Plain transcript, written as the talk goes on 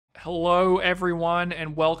Hello, everyone,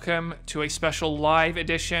 and welcome to a special live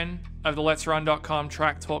edition of the Let'sRun.com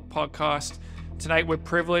Track Talk podcast. Tonight, we're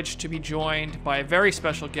privileged to be joined by a very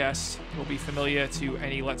special guest who will be familiar to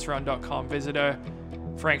any Let'sRun.com visitor,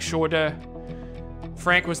 Frank Shorter.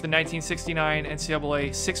 Frank was the 1969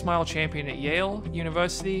 NCAA 6-mile champion at Yale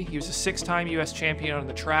University. He was a 6-time U.S. champion on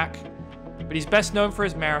the track, but he's best known for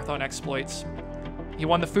his marathon exploits. He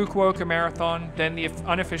won the Fukuoka Marathon, then the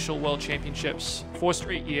unofficial World Championships 4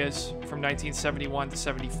 straight years from 1971 to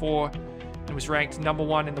 74, and was ranked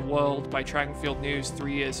 #1 in the world by Track and Field News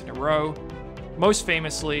 3 years in a row. Most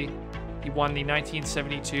famously, he won the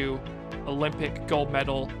 1972 Olympic gold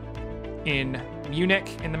medal in Munich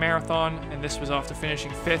in the marathon, and this was after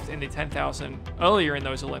finishing 5th in the 10,000 earlier in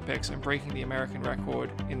those Olympics and breaking the American record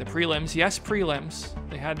in the prelims. Yes, prelims.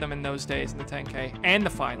 They had them in those days in the 10K and the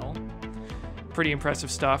final. Pretty impressive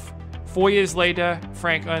stuff. 4 years later,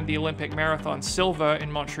 Frank earned the Olympic marathon silver in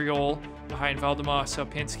Montreal behind Waldemar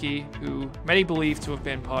Cierpinski, who many believe to have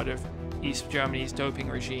been part of East Germany's doping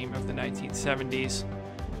regime of the 1970s.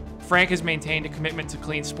 Frank has maintained a commitment to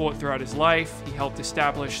clean sport throughout his life. He helped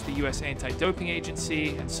establish the U.S. Anti-Doping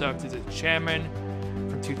Agency and served as its chairman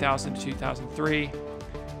from 2000 to 2003.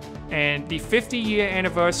 And the 50-year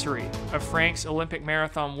anniversary of Frank's Olympic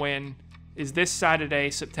marathon win is this Saturday,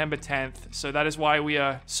 September 10th. So that is why we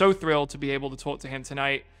are so thrilled to be able to talk to him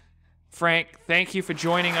tonight. Frank, thank you for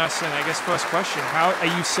joining us. And I guess first question, how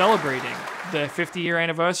are you celebrating the 50-year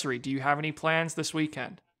anniversary? Do you have any plans this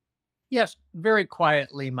weekend? Yes, very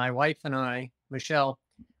quietly. My wife and I, Michelle,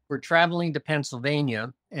 we're traveling to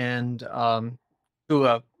Pennsylvania and to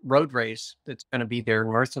a road race that's going to be there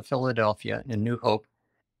north of Philadelphia in New Hope,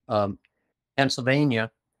 Pennsylvania.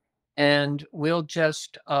 And we'll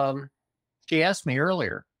just, she asked me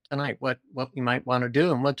earlier tonight what we might want to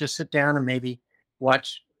do, and we'll just sit down and maybe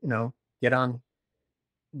watch, get on,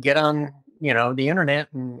 the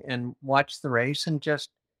internet and watch the race and just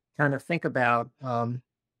kind of think about,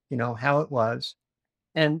 how it was.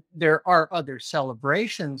 And there are other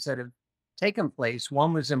celebrations that have taken place.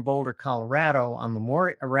 One was in Boulder, Colorado on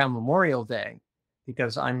around Memorial Day,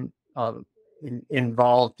 because I'm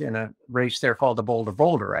involved in a race there called the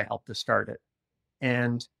Boulder. I helped to start it.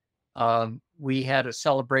 And we had a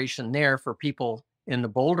celebration there for people in the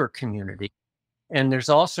Boulder community. And there's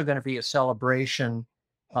also going to be a celebration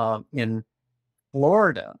in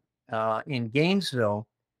Florida, in Gainesville,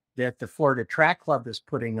 that the Florida Track Club is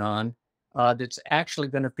putting on, that's actually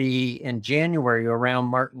going to be in January around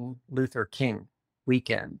Martin Luther King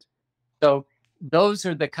weekend. So those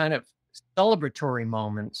are the kind of celebratory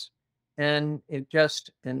moments. And it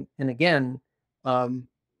just, and again,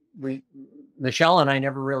 Michelle and I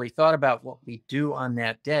never really thought about what we do on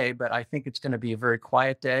that day, but I think it's going to be a very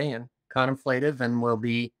quiet day and contemplative, and we'll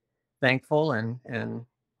be thankful and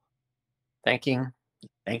thanking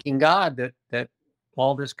God that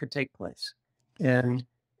all this could take place. And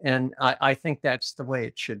I think that's the way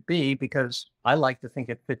it should be, because I like to think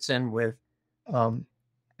it fits in with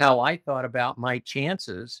how I thought about my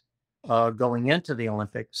chances going into the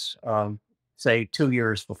Olympics, say 2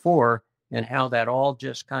 years before, and how that all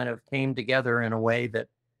just kind of came together in a way that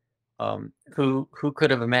who could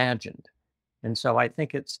have imagined. And so I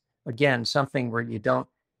think it's, again, something where you don't,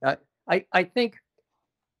 I think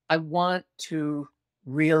I want to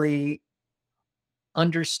really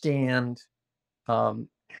understand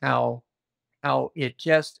how it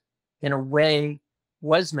just, in a way,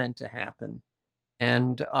 was meant to happen,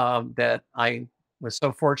 and that I was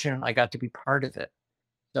so fortunate I got to be part of it.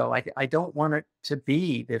 So I don't want it to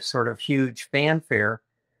be this sort of huge fanfare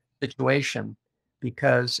situation,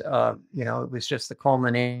 because it was just the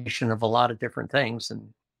culmination of a lot of different things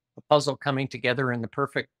and a puzzle coming together in the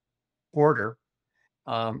perfect order.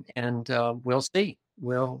 And we'll see.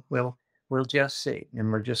 We'll just see, and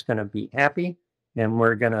we're just going to be happy, and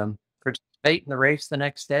we're going to participate in the race the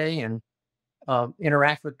next day and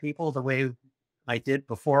interact with people the way I did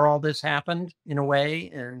before all this happened, in a way,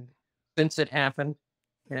 and since it happened.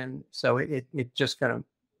 And so it just kind of,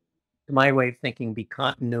 to my way of thinking, be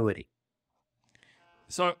continuity.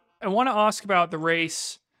 So I want to ask about the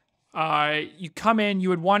race. You come in, you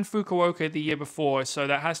had won Fukuoka the year before, so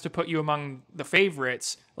that has to put you among the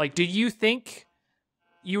favorites. Like, did you think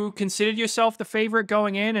you considered yourself the favorite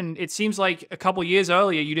going in? And it seems like a couple years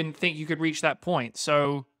earlier, you didn't think you could reach that point.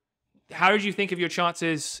 So how did you think of your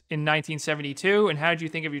chances in 1972? And how did you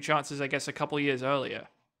think of your chances, I guess, a couple years earlier?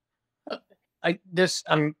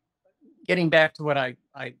 I'm getting back to what I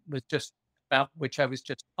was just about, which I was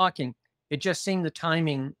just talking. It just seemed the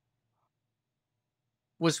timing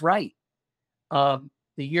was right. The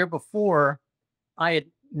year before, I had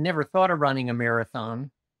never thought of running a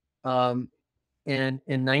marathon. Um, and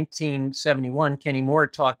in 1971, Kenny Moore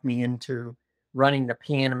talked me into running the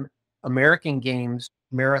Pan American Games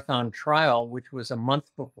marathon trial, which was a month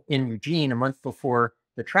in Eugene, a month before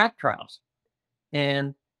the track trials.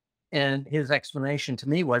 And his explanation to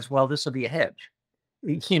me was, well, this will be a hedge.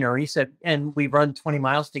 He said, and we run 20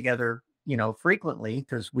 miles together, frequently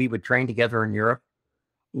because we would train together in Europe.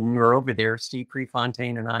 When we were over there, Steve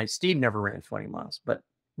Prefontaine and I, Steve never ran 20 miles, but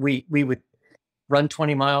we would run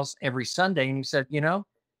 20 miles every Sunday. And he said, and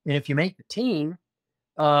if you make the team,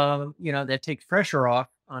 that takes pressure off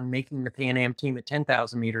on making the Pan Am team at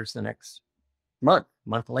 10,000 meters the next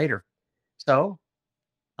month later. So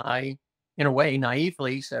I, in a way,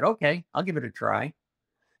 naively said, okay, I'll give it a try.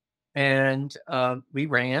 And we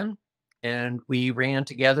ran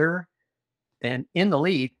together and in the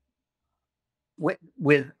lead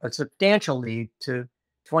with a substantial lead to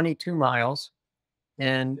 22 miles.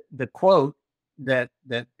 And the quote that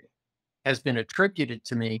has been attributed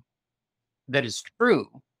to me that is true,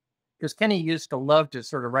 because Kenny used to love to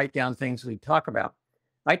sort of write down things we talk about.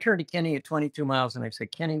 I turned to Kenny at 22 miles and I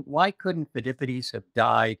said, Kenny, why couldn't Phidippides have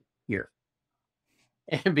died here?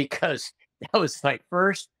 And because that was my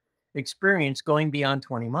first experience going beyond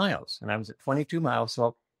 20 miles. And I was at 22 miles.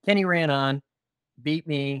 So Kenny ran on, beat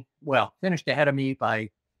me, finished ahead of me by,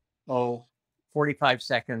 45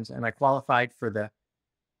 seconds. And I qualified for the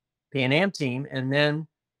Pan Am team. And then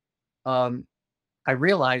I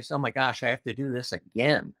realized, oh my gosh, I have to do this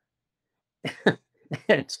again.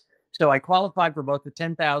 And so I qualified for both the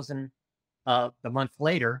 10,000 the month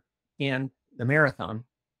later and the marathon,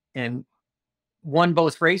 and won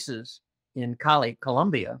both races in Cali,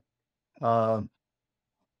 Colombia,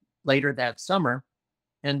 later that summer.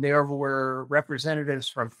 And there were representatives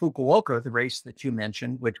from Fukuoka, the race that you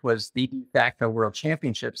mentioned, which was the de facto world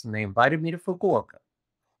championships, and they invited me to Fukuoka.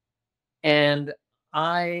 And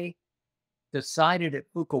I decided at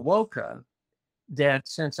Fukuoka that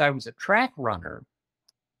since I was a track runner,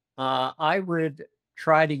 I would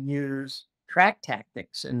try to use track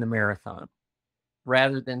tactics in the marathon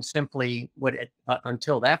rather than simply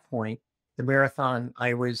until that point, the marathon,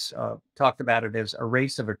 I always talked about it as a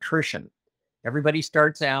race of attrition. Everybody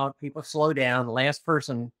starts out, people slow down, the last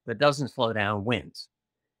person that doesn't slow down wins.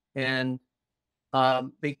 And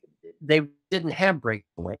they didn't have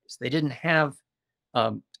breakaways. They didn't have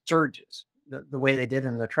surges the way they did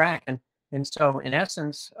in the track. And so in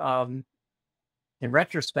essence, in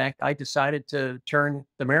retrospect, I decided to turn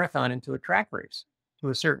the marathon into a track race to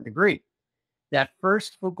a certain degree. That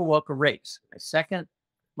first Fukuoka race,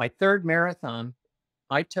 my third marathon,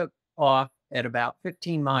 I took off at about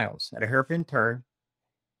 15 miles at a hairpin turn.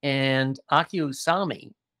 And Aki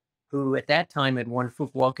Usami, who at that time had won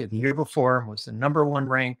Fukuoka the year before, was the #1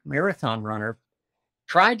 ranked marathon runner,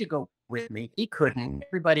 tried to go with me. He couldn't.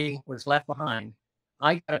 Everybody was left behind.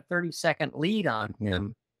 I got a 30-second lead on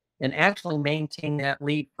him and actually maintained that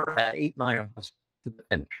lead for about 8 miles to the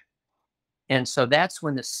finish. And so that's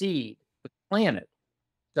when the seed was planted.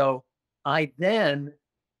 So I then,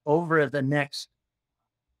 over the next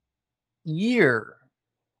year,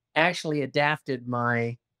 actually adapted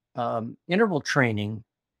my interval training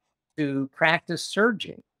to practice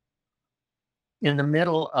surging in the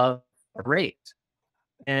middle of a race.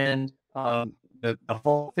 And the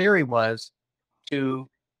whole theory was to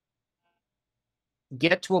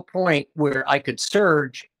get to a point where I could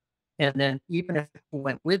surge, and then even if it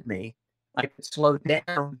went with me, I could slow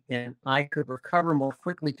down and I could recover more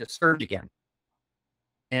quickly to surge again.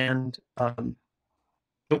 And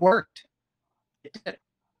it worked. It did.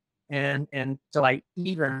 And so I,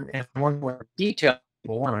 even if one more detail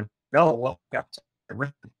people want to know,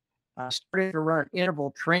 I started to run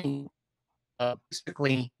interval training,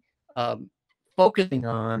 basically focusing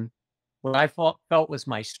on what I felt was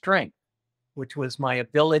my strength, which was my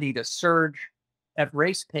ability to surge at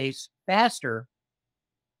race pace faster,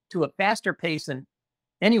 to a faster pace than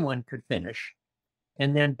anyone could finish,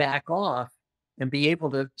 and then back off and be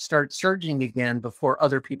able to start surging again before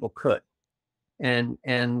other people could. And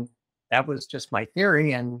that was just my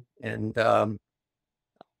theory, and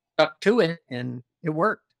stuck to it, and it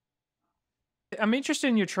worked. I'm interested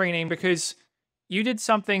in your training because you did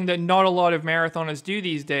something that not a lot of marathoners do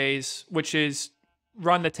these days, which is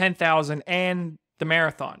run the 10,000 and the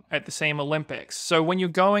marathon at the same Olympics. So when you're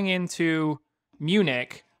going into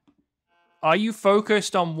Munich, are you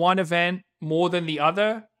focused on one event more than the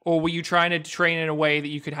other, or were you trying to train in a way that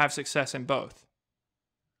you could have success in both?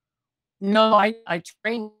 No, I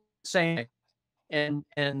trained the same,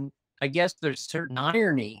 and I guess there's certain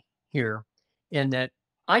irony here in that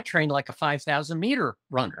I trained like a 5,000 meter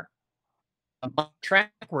runner. My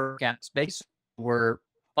track workouts basically were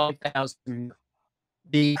 5,000.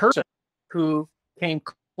 The person who came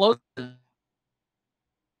close to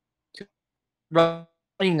running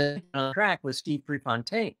the track was Steve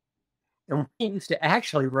Prefontaine. And we used to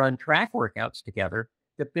actually run track workouts together.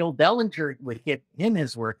 That Bill Dellinger would get him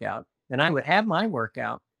his workout, and I would have my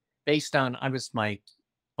workout based on, I was my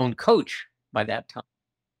own coach by that time.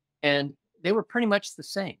 And they were pretty much the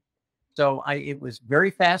same. So it was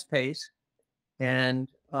very fast paced. And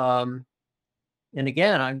again,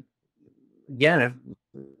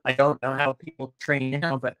 I don't know how people train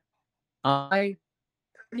now, but I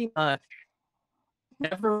pretty much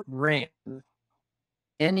never ran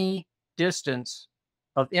any distance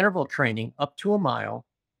of interval training up to a mile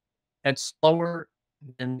at slower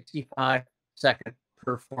than 65 seconds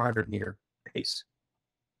per 400 meter pace.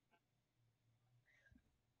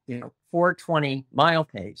 420 mile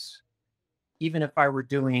pace, even if I were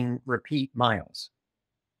doing repeat miles,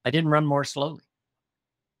 I didn't run more slowly.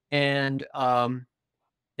 And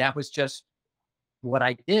that was just what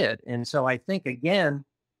I did. And so I think, again,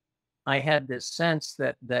 I had this sense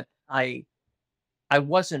that I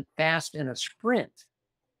wasn't fast in a sprint,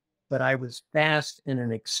 but I was fast in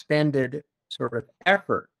an extended sort of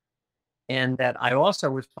effort. And that I also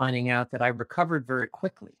was finding out that I recovered very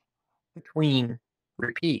quickly between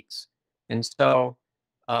repeats. And so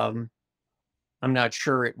I'm not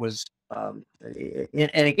sure it was, and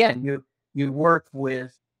again, you work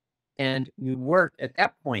with, and you work at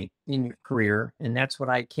that point in your career. And that's what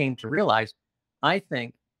I came to realize, I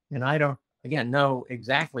think, and I don't, again, know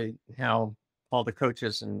exactly how all the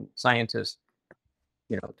coaches and scientists,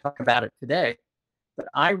 talk about it today. But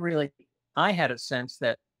I had a sense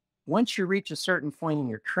that once you reach a certain point in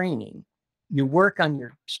your training, you work on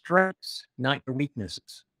your strengths, not your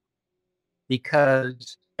weaknesses,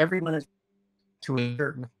 because everyone is to a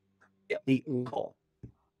certain level.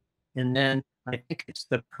 And then I think it's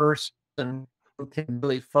the person who can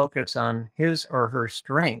really focus on his or her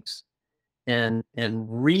strengths and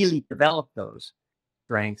really develop those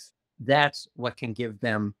strengths. That's what can give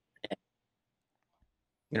them,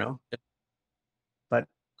 but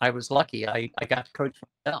I was lucky. I got to coach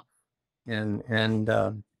myself. And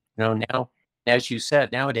now, as you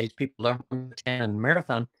said, nowadays people learn 10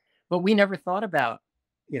 marathon, but we never thought about,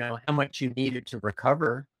 how much you needed to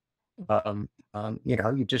recover.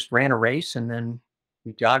 You just ran a race and then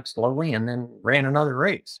you jogged slowly and then ran another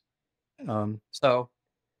race. So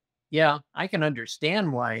yeah, I can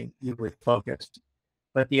understand why you would focus.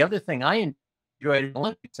 But the other thing I enjoyed in the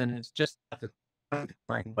Olympics, and it's just the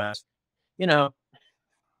West, it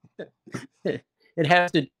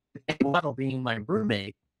has to do with Dave Wottle being my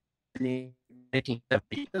roommate in the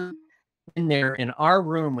 1970s. In there in our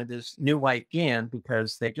room with his new wife Jan,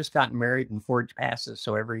 because they just got married and forged passes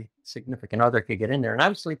so every significant other could get in there. And I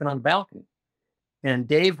was sleeping on the balcony. And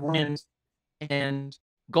Dave wins, and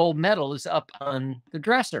gold medal is up on the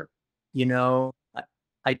dresser. I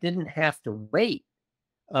didn't have to wait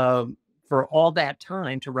for all that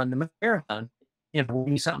time to run the marathon and give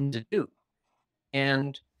me something to do.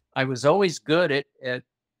 And I was always good at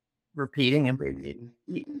repeating and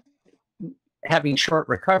having short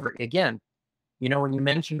recovery. Again, when you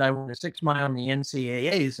mentioned I won a 6 mile in the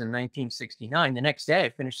NCAAs in 1969, the next day I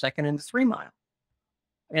finished second in the 3 mile.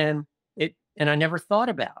 And I never thought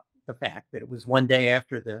about the fact that it was one day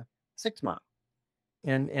after the 6 mile.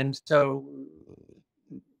 And so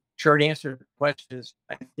short answer to the question is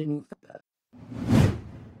I didn't.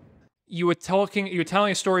 You were telling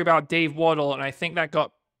a story about Dave Wottle, and I think that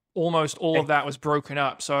got almost all of that was broken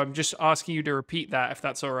up. So I'm just asking you to repeat that, if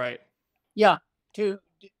that's all right. Yeah.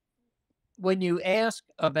 When you ask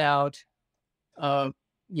about,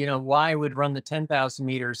 why I would run the 10,000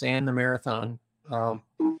 meters and the marathon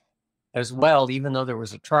as well, even though there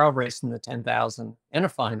was a trial race in the 10,000 and a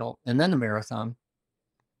final and then the marathon,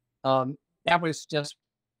 that was just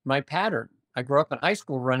my pattern. I grew up in high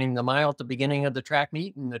school running the mile at the beginning of the track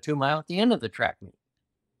meet and the 2 mile at the end of the track meet.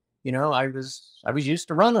 I was used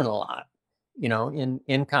to running a lot,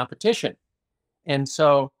 in competition. And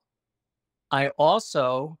so I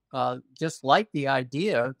also just like the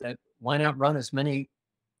idea that why not run as many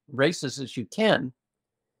races as you can,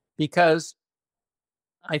 because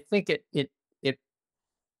I think it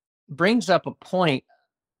brings up a point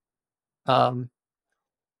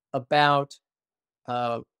about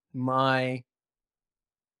my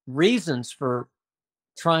reasons for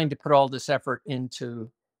trying to put all this effort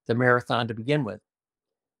into the marathon to begin with.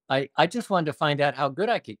 I just wanted to find out how good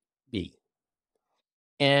I could be.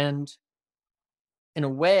 And in a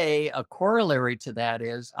way, a corollary to that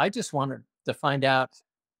is I just wanted to find out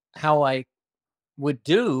how I would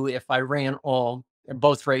do if I ran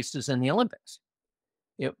both races in the Olympics.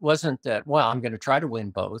 It wasn't that, well, I'm going to try to win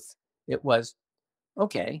both. It was,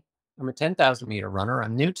 okay, I'm a 10,000 meter runner.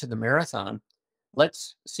 I'm new to the marathon.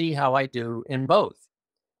 Let's see how I do in both.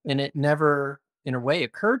 And it never, in a way,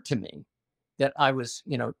 occurred to me that I was,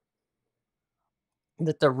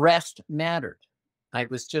 that the rest mattered. I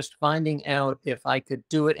was just finding out if I could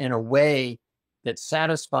do it in a way that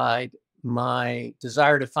satisfied my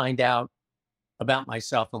desire to find out about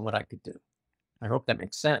myself and what I could do. I hope that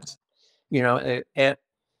makes sense.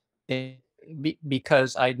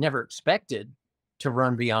 Because I'd never expected to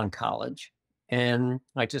run beyond college. And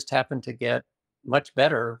I just happened to get much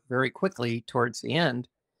better very quickly towards the end.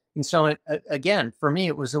 And so, again, for me,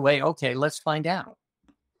 it was a way, okay, let's find out.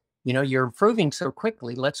 You're improving so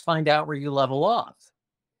quickly. Let's find out where you level off.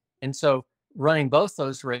 And so running both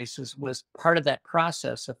those races was part of that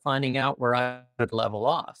process of finding out where I would level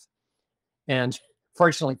off. And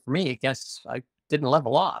fortunately for me, I guess I didn't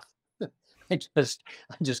level off. I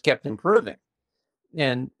just kept improving.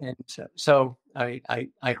 And so I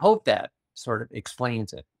hope that sort of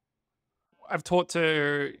explains it. I've talked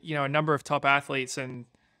to, a number of top athletes, and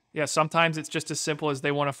yeah, sometimes it's just as simple as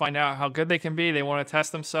they want to find out how good they can be. They want to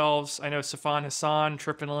test themselves. I know Sifan Hassan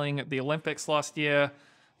tripling at the Olympics last year.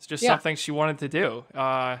 It's just something she wanted to do.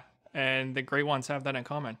 And the great ones have that in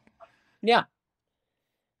common. Yeah.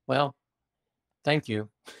 Well, thank you.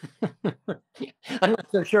 I'm not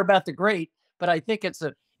so sure about the great, but I think it's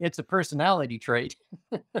a personality trait.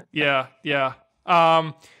 Yeah.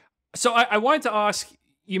 So I wanted to ask,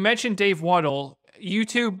 you mentioned Dave Wottle. You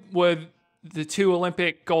two were the two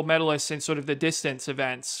Olympic gold medalists in sort of the distance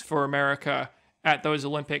events for America at those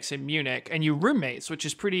Olympics in Munich, and you roommates, which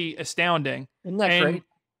is pretty astounding. Isn't that great?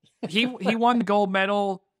 he won the gold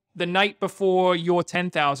medal the night before your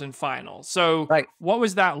 10,000 final. So right. What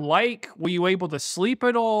was that like? Were you able to sleep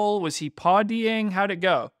at all? Was he partying? How'd it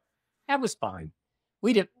go? That was fine.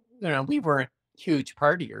 We weren't huge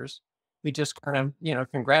partiers. We just kind of,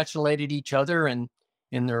 congratulated each other, and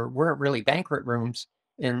there weren't really banquet rooms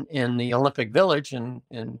in the Olympic Village, and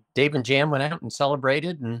Dave and Jan went out and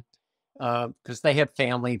celebrated, and because they had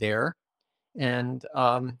family there, and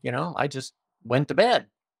I just went to bed.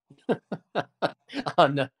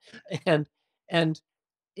 and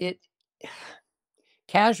it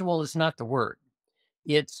casual is not the word.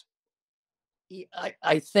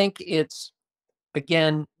 I think it's,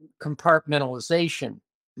 again, compartmentalization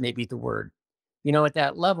may be the word. At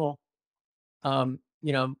that level,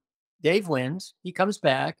 Dave wins, he comes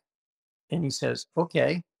back and he says,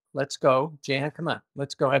 okay, let's go. Jan, come on,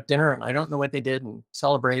 let's go have dinner. And I don't know what they did and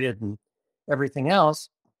celebrated and everything else.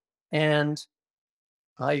 And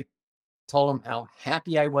I told him how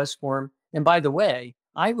happy I was for him. And by the way,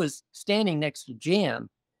 I was standing next to Jan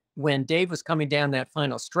when Dave was coming down that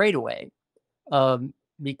final straightaway,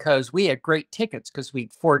 because we had great tickets because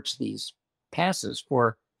we'd forged these passes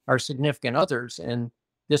for our significant others. And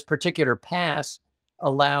this particular pass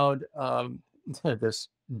allowed this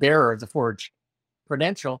bearer of the forged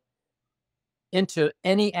credential into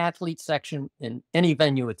any athlete section in any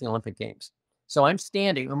venue at the Olympic Games. So I'm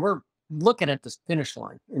standing and we're looking at the finish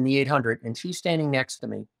line in the 800, and she's standing next to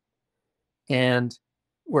me, and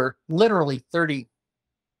we're literally 30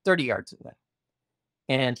 yards away.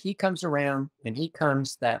 And he comes around and he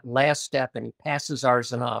comes that last step and he passes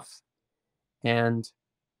ours enough. And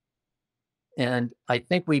I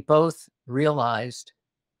think we both realized,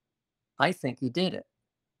 I think he did it.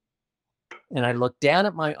 And I looked down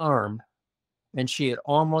at my arm, and she had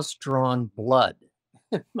almost drawn blood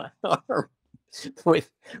in my arm with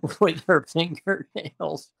her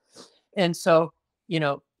fingernails. And so,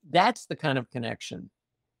 that's the kind of connection,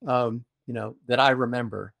 that I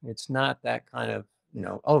remember. It's not that kind of,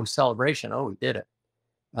 oh, celebration. Oh, we did it.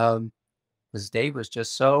 Because Dave was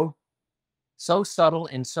just so subtle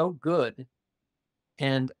and so good.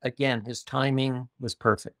 And again, his timing was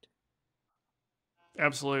perfect.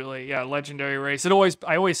 Absolutely. Yeah. Legendary race. I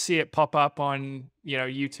always see it pop up on,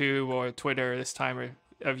 YouTube or Twitter this time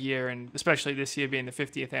of year. And especially this year being the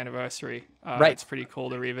 50th anniversary. Right. It's pretty cool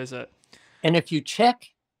to revisit. And if you check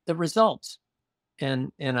the results,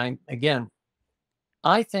 and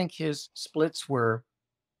I think his splits were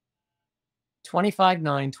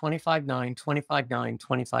 25-9, 25-9, 25-9,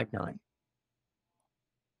 25-9.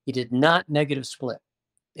 He did not negative split.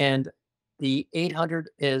 And the 800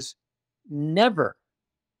 is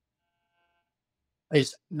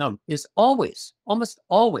always, almost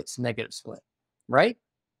always negative split, right?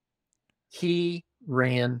 He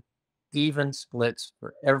ran even splits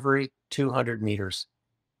for every 200 meters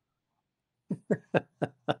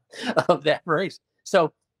of that race.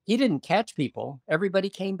 So he didn't catch people. Everybody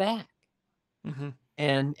came back. Mm-hmm.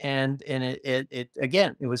 and it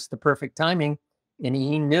again, it was the perfect timing, and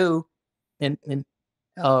he knew, and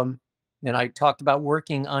um, and I talked about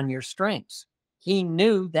working on your strengths. He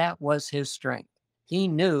knew that was his strength. He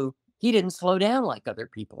knew he didn't slow down like other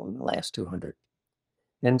people in the last 200.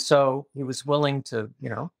 And so he was willing to,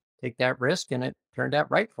 take that risk, and it turned out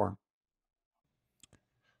right for him.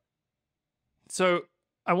 So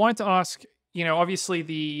I wanted to ask, obviously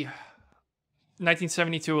the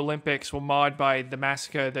 1972 Olympics were marred by the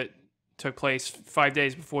massacre that took place 5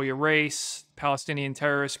 days before your race. Palestinian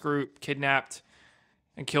terrorist group kidnapped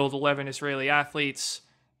and killed 11 Israeli athletes.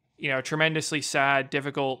 Tremendously sad,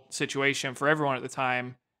 difficult situation for everyone at the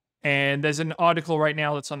time. And there's an article right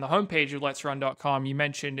now that's on the homepage of Let'sRun.com. You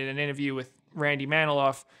mentioned in an interview with Randy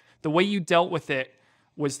Maniloff, the way you dealt with it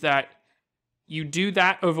was that you do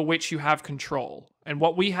that over which you have control. And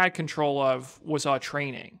what we had control of was our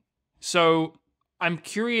training. So I'm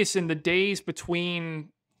curious, in the days between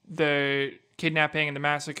the kidnapping and the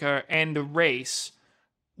massacre and the race,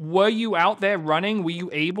 were you out there running? Were you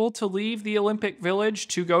able to leave the Olympic Village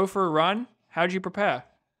to go for a run? How did you prepare?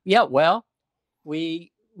 Yeah, well,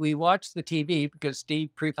 we watched the TV because Steve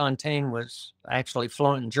Prefontaine was actually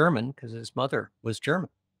fluent in German because his mother was German.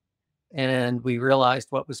 And we realized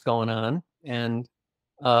what was going on. And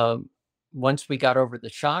once we got over the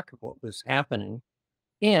shock of what was happening,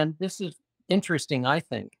 and this is interesting, I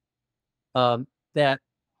think, that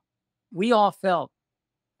we all felt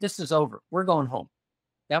this is over. We're going home.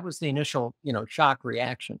 That was the initial, shock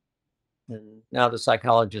reaction. And now the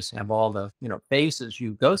psychologists have all the, phases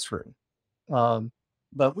you go through.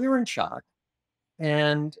 But we were in shock.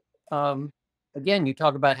 And again, you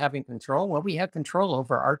talk about having control. Well, we had control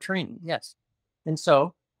over our training. Yes. And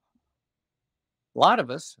so a lot of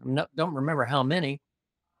us, don't remember how many,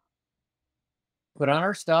 put on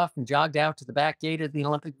our stuff and jogged out to the back gate of the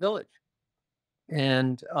Olympic Village.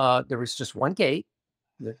 And there was just one gate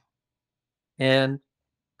and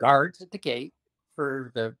guards at the gate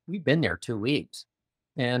we've been there 2 weeks,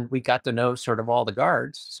 and we got to know sort of all the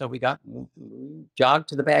guards. So we jogged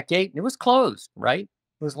to the back gate, and it was closed, right?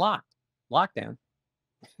 It was lockdown.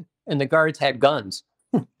 And the guards had guns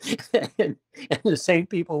and the same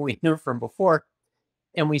people we knew from before.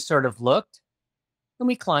 And we sort of looked and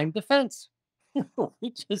we climbed the fence.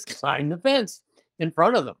 We just climbed the fence in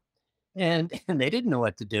front of them. And they didn't know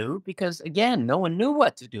what to do because, again, no one knew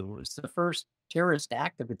what to do. It was the first terrorist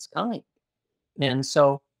act of its kind. And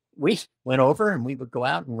so we went over and we would go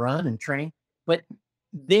out and run and train. But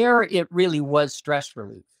there it really was stress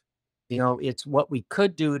relief. It's what we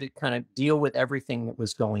could do to kind of deal with everything that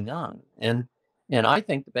was going on. And I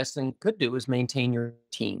think the best thing you could do is maintain your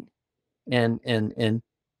routine. And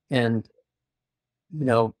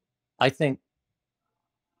I think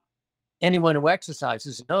anyone who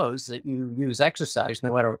exercises knows that you use exercise,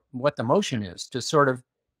 no matter what the motion is, to sort of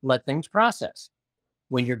let things process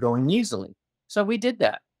when you're going easily. So we did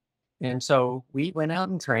that. And so we went out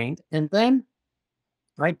and trained. And then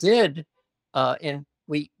I did, and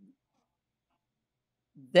we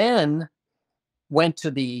then went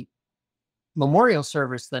to the memorial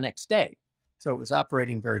service the next day. So it was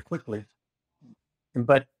operating very quickly.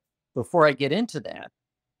 But before I get into that,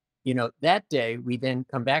 that day we then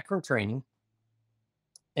come back from training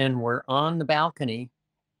and we're on the balcony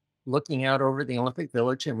looking out over the Olympic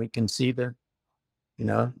Village, and we can see the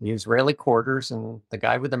Israeli quarters and the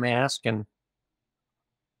guy with the mask and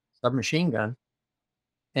submachine gun.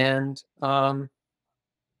 And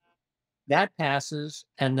that passes,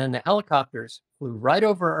 and then the helicopters flew right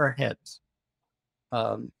over our heads.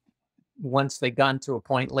 Once they got to a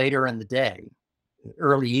point later in the day,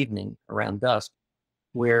 early evening around dusk,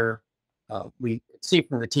 where we could see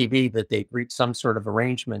from the TV that they'd reached some sort of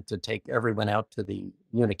arrangement to take everyone out to the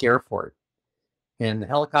Munich airport. And the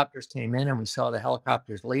helicopters came in, and we saw the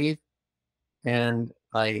helicopters leave. And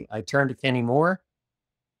I turned to Kenny Moore,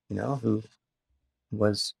 who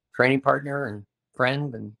was training partner and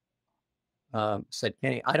friend, and said,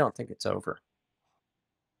 "Kenny, I don't think it's over."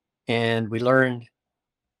 And we learned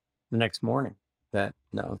the next morning that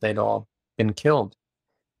no, they'd all been killed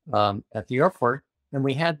at the airport. And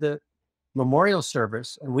we had the memorial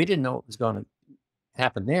service, and we didn't know what was going to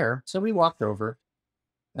happen there. So we walked over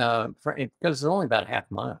because it's only about a half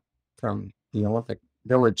mile from the Olympic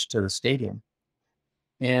Village to the stadium.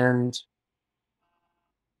 And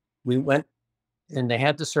we went, and they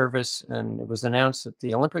had the service, and it was announced that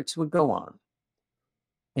the Olympics would go on.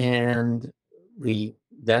 And we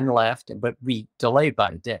then left, but we delayed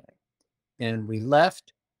by a day. And we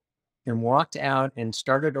left and walked out and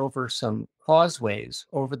started over some causeways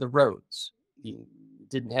over the roads. You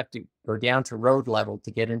didn't have to go down to road level to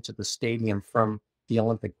get into the stadium from the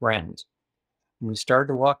Olympic grounds. And we started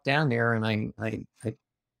to walk down there, and I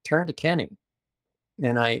turned to Kenny,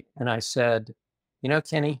 and I said,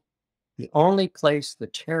 Kenny, the only place the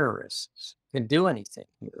terrorists can do anything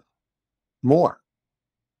here more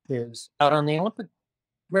is out on the Olympic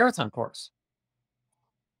marathon course.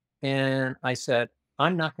 And I said,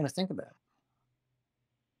 I'm not going to think about it,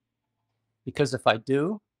 because if I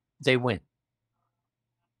do, they win.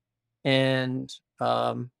 And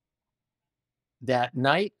that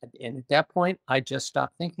night, and at that point, I just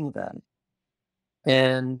stopped thinking about it.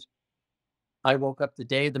 And I woke up the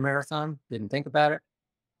day of the marathon, didn't think about it,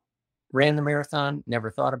 ran the marathon, never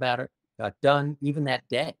thought about it, got done even that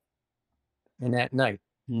day and that night,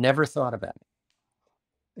 never thought about it.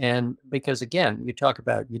 And because, again, you talk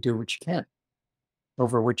about you do what you can,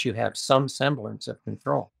 over which you have some semblance of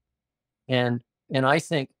control. And I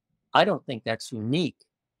don't think that's unique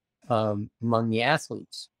among the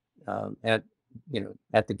athletes at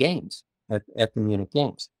the games, at the Munich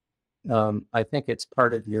Games. I think it's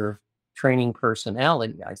part of your training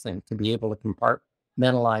personality, I think, to be able to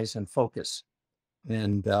compartmentalize and focus.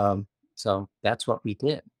 And so that's what we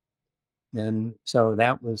did. And so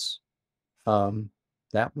that was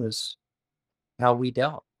how we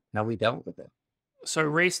dealt with it. So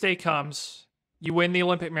race day comes, you win the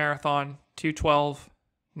Olympic marathon,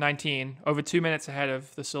 2:12:19, over 2 minutes ahead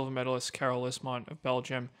of the silver medalist Carlos Lopes of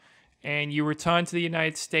Belgium, and you return to the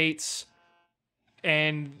United States.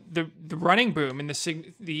 And the running boom in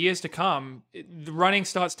the years to come, the running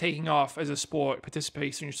starts taking off as a sport,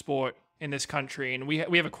 participation sport in this country. And we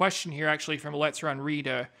have a question here actually from a Let's Run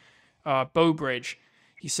reader, Bowbridge.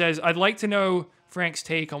 He says, I'd like to know Frank's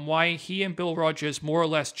take on why he and Bill Rodgers more or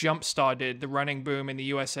less jump-started the running boom in the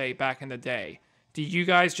USA back in the day. Did you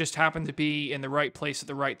guys just happen to be in the right place at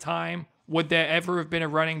the right time? Would there ever have been a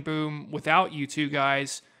running boom without you two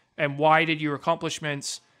guys? And why did your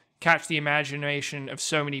accomplishments catch the imagination of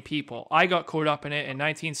so many people? I got caught up in it in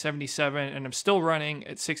 1977, and I'm still running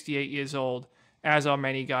at 68 years old, as are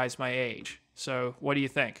many guys my age. So what do you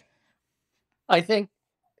think? I think,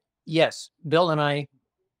 yes, Bill and I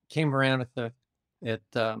came around at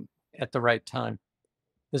the right time.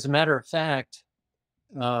 As a matter of fact,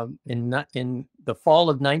 in the fall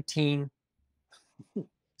of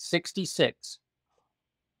 1966,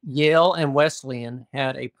 Yale and Wesleyan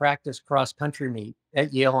had a practice cross-country meet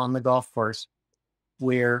at Yale on the golf course,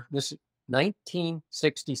 where this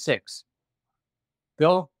 1966,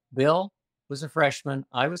 Bill was a freshman,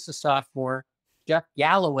 I was a sophomore, Jeff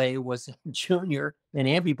Galloway was a junior, and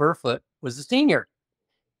Amby Burfoot was a senior.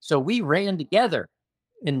 So we ran together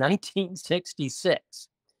in 1966.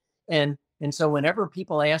 And so whenever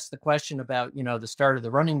people ask the question about, the start of the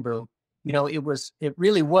running boom, it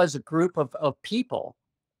really was a group of people,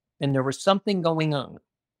 and there was something going on.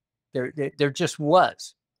 There just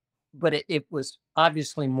was, but it was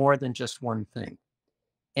obviously more than just one thing.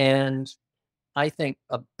 And I think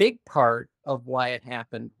a big part of why it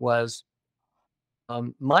happened was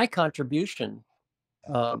my contribution.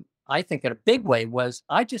 I think in a big way was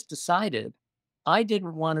I just decided I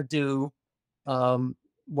didn't want to do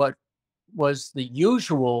what was the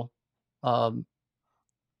usual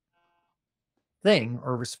thing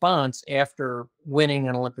or response after winning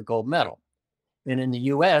an Olympic gold medal. And in the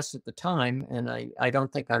US at the time, and I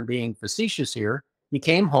don't think I'm being facetious here, you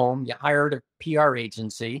came home, you hired a PR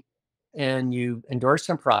agency, and you endorsed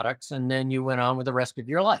some products, and then you went on with the rest of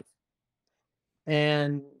your life.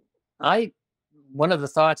 And one of the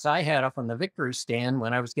thoughts I had up on the victory stand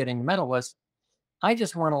when I was getting the medal was, I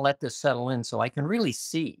just want to let this settle in so I can really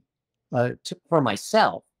see for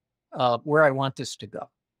myself where I want this to go,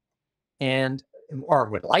 or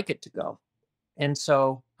would like it to go. And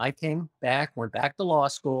so I came back, went back to law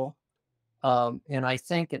school. And I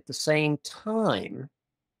think at the same time,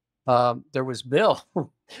 there was Bill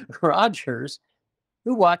Rodgers,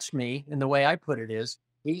 who watched me. And the way I put it is,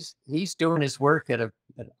 he's doing his work at a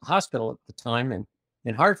hospital at the time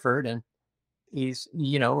in Hartford. And he's,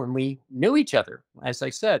 and we knew each other, as I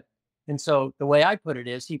said. And so the way I put it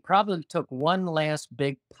is, he probably took one last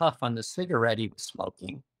big puff on the cigarette he was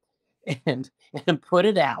smoking and put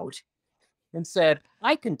it out and said,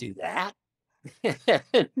 I can do that.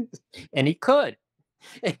 And he could.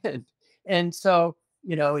 And so,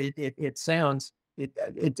 it sounds,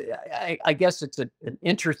 I guess it's an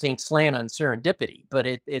interesting slant on serendipity, but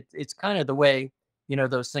it's kind of the way,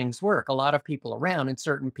 those things work. A lot of people around and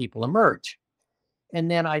certain people emerge. And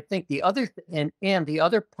then I think the other, and the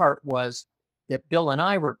other part was that Bill and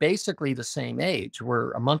I were basically the same age.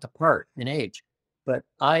 We're a month apart in age, but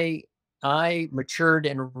I matured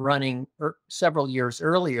in running several years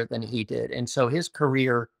earlier than he did. And so his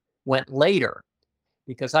career went later.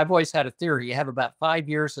 because I've always had a theory. You have about 5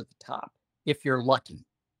 years at the top if you're lucky.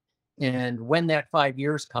 And when that 5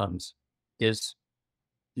 years comes is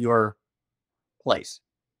your place.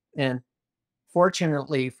 And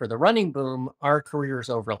fortunately for the running boom, our careers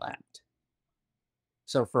overlapped.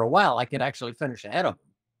 So for a while, I could actually finish ahead of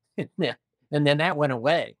them. And then that went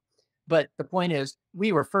away. But the point is,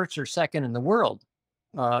 we were first or second in the world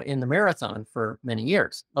in the marathon for many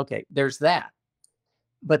years. Okay, there's that.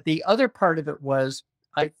 But the other part of it was,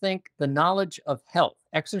 I think the knowledge of health,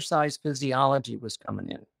 exercise physiology was coming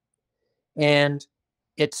in. And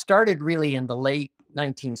it started really in the late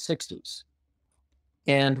 1960s.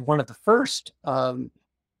 And one of the first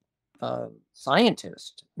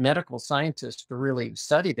scientists, medical scientists to really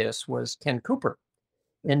study this was Ken Cooper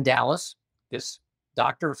in Dallas. This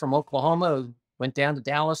doctor from Oklahoma who went down to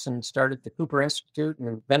Dallas and started the Cooper Institute and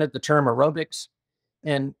invented the term aerobics.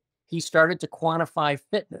 And he started to quantify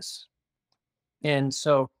fitness. And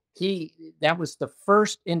so that was the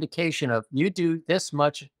first indication of, you do this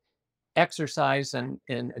much exercise and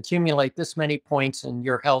accumulate this many points and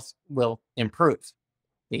your health will improve.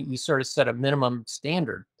 You sort of set a minimum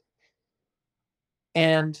standard.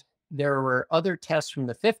 And there were other tests from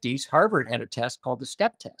the 50s. Harvard had a test called the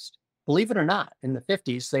STEP test. Believe it or not, in the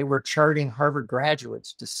 50s, they were charting Harvard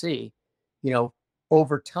graduates to see,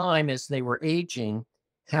 over time as they were aging,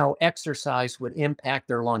 how exercise would impact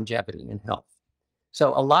their longevity and health.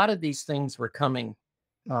 So a lot of these things were coming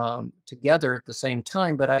together at the same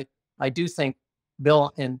time. But I do think,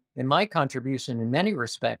 Bill, and my contribution in many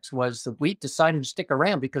respects was that we decided to stick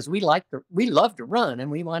around because we loved to run and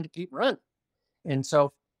we wanted to keep running. And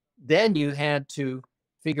so then you had to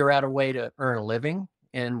figure out a way to earn a living.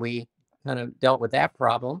 And we kind of dealt with that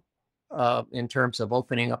problem in terms of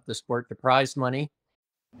opening up the sport to prize money.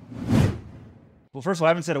 Well, first of all, I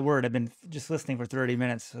haven't said a word. I've been just listening for 30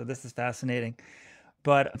 minutes. So this is fascinating.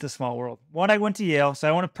 But it's a small world. One, I went to Yale. So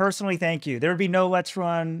I want to personally thank you. There would be no Let's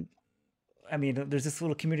Run. I mean, there's this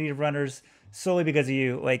little community of runners solely because of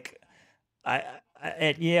you. Like,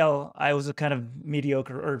 at Yale, I was a kind of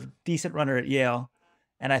mediocre or decent runner at Yale.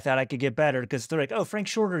 And I thought I could get better because they're like, oh, Frank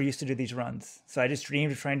Shorter used to do these runs. So I just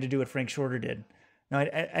dreamed of trying to do what Frank Shorter did. Now,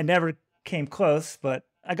 I never came close, but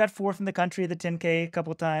I got fourth in the country at the 10K a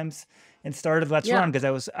couple of times and started Let's Run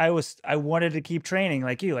because I wanted to keep training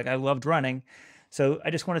like you. Like, I loved running. So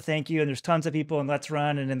I just want to thank you. And there's tons of people in Let's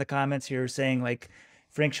Run and in the comments here saying like,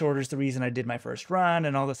 Frank Shorter's the reason I did my first run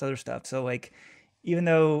and all this other stuff. So like, even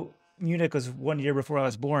though Munich was 1 year before I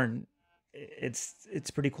was born,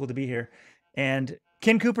 it's pretty cool to be here. And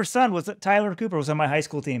Ken Cooper's son Tyler Cooper was on my high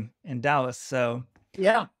school team in Dallas. So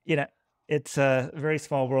yeah, it's a very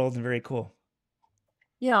small world and very cool.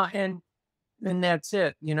 Yeah. And that's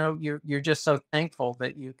it. You're just so thankful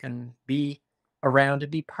that you can be around to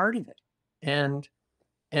be part of it. And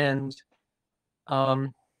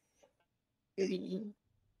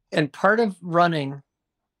part of running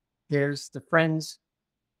is the friends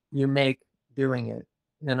you make doing it.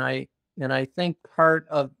 And I think part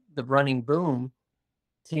of the running boom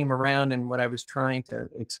came around, and what I was trying to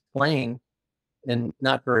explain, and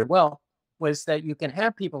not very well, was that you can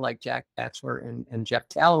have people like Jack Batchelor and Jeff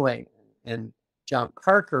Calloway and John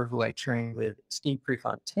Parker, who I trained with, Steve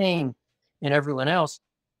Prefontaine, and everyone else.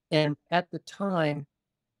 And at the time,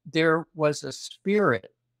 there was a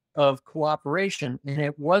spirit of cooperation, and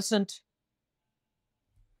it wasn't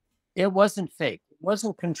fake. It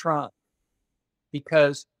wasn't contrived,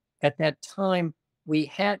 because at that time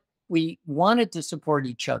we wanted to support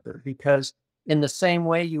each other, because in the same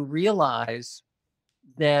way you realize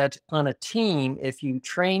that on a team, if you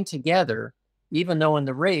train together, even though in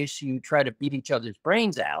the race you try to beat each other's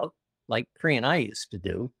brains out, like Cree and I used to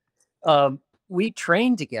do, we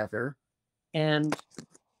trained together, and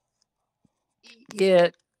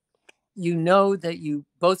that you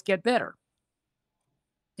both get better.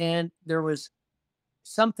 And there was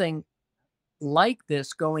something like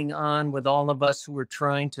this going on with all of us who were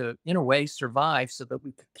trying to, in a way, survive so that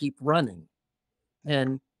we could keep running.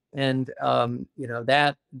 And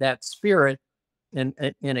that spirit,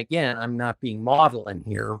 and again, I'm not being maudlin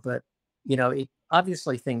here, but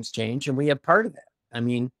obviously things change, and we have part of that. I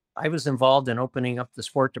mean, I was involved in opening up the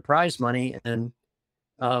sport to prize money, and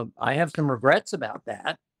I have some regrets about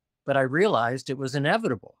that, but I realized it was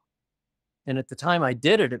inevitable. And at the time I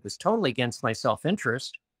did it, it was totally against my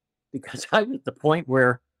self-interest, because I was at the point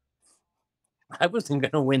where I wasn't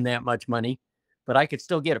going to win that much money, but I could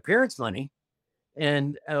still get appearance money.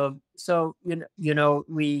 And so,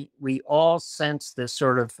 we all sense this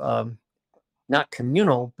sort of, not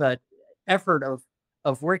communal, but effort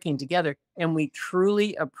of working together. And we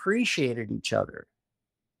truly appreciated each other.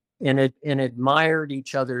 and admired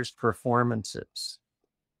each other's performances.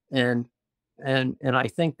 And I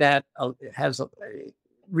think that has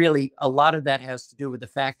really a lot of that has to do with the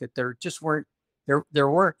fact that there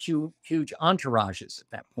weren't huge entourages at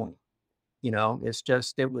that point.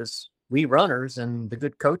 It was we runners and the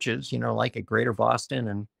good coaches, like at Greater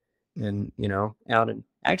Boston and out in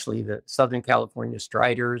actually the Southern California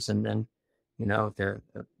Striders, and then the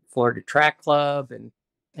Florida Track Club,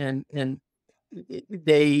 and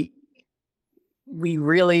we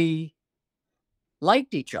really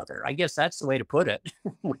liked each other. I guess that's the way to put it.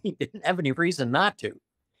 We didn't have any reason not to.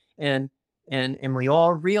 And we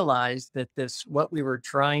all realized that what we were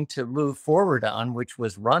trying to move forward on, which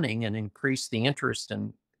was running and increase the interest,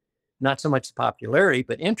 and not so much the popularity,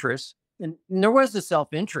 but interest. And there was the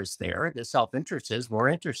self-interest there. The self-interest is more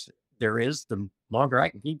interest there is, the longer I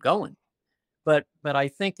can keep going. But I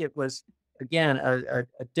think it was, again, a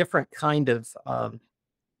different kind of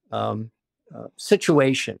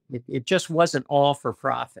situation. It just wasn't all for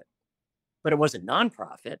profit, but it wasn't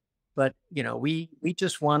nonprofit. But we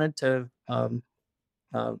just wanted to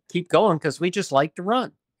keep going because we just like to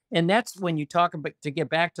run. And that's when you talk about, to get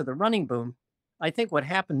back to the running boom, I think what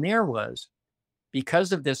happened there was,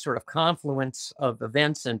 because of this sort of confluence of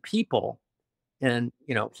events and people and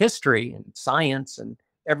history and science and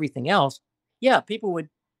everything else, people would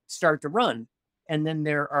start to run. And then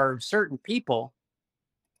there are certain people,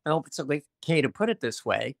 I hope it's okay to put it this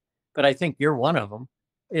way, but I think you're one of them.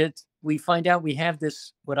 We find out we have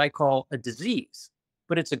this, what I call a disease,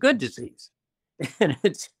 but it's a good disease. And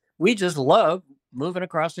we just love moving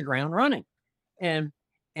across the ground running. And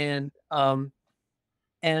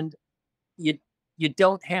you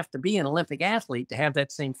don't have to be an Olympic athlete to have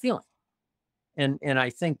that same feeling. And I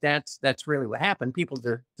think that's really what happened. People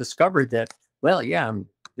discovered that, well,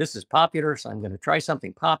 this is popular, so I'm going to try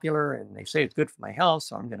something popular, and they say it's good for my health,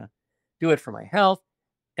 so I'm going to do it for my health.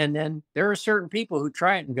 And then there are certain people who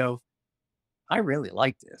try it and go, I really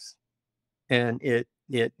like this, and it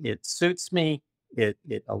suits me. It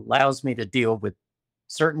allows me to deal with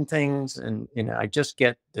certain things, and I just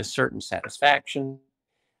get this certain satisfaction.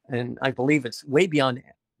 And I believe it's way beyond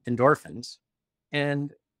endorphins.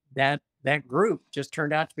 And that group just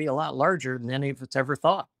turned out to be a lot larger than any of us ever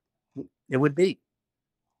thought it would be.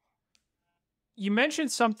 You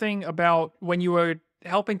mentioned something about when you were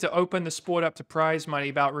helping to open the sport up to prize money,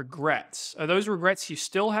 about regrets. Are those regrets you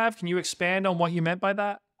still have? Can you expand on what you meant by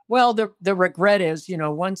that? Well, the regret is,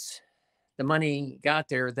 once the money got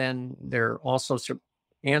there, then there are also some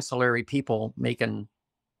ancillary people making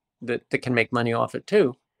that can make money off it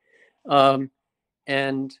too. And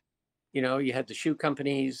you had the shoe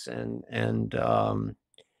companies and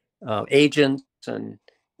agents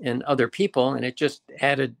and other people, and it just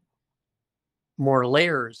added more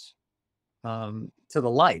layers to the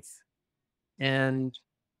life. And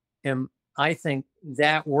I think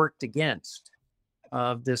that worked against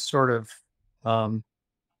this sort of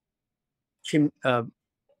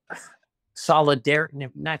solidarity.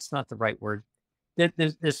 That's not the right word.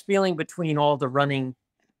 This feeling between all the running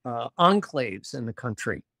enclaves in the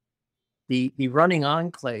country. The running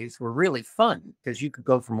enclaves were really fun because you could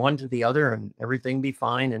go from one to the other and everything be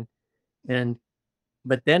fine.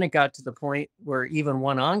 But then it got to the point where even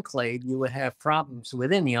one enclave, you would have problems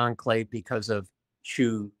within the enclave because of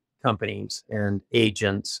shoe companies and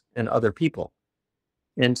agents and other people.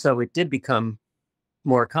 And so it did become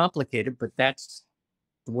more complicated, but that's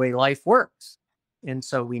the way life works. And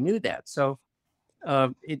so we knew that. So I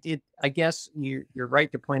guess you're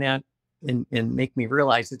right to point out and make me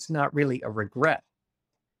realize it's not really a regret.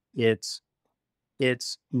 It's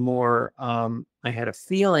more, I had a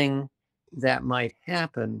feeling that might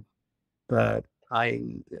happen, but I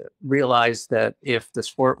realized that if the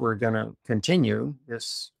sport were going to continue,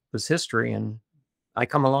 this was history, and I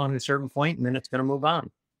come along at a certain point and then it's going to move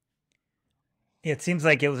on. It seems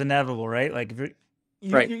like it was inevitable, right? Like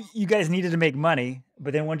Right. you guys needed to make money,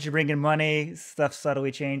 but then once you bring in money, stuff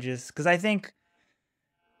subtly changes. Because I'm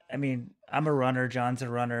a runner, John's a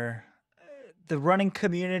runner. The running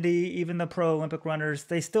community, even the pro Olympic runners,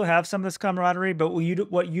 they still have some of this camaraderie, but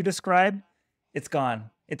what you describe, it's gone.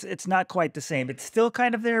 It's not quite the same. It's still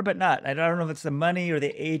kind of there, but not. I don't know if it's the money or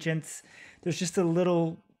the agents. There's just a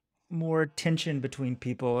little more tension between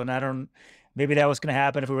people, and maybe that was going to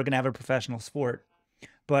happen if we were going to have a professional sport.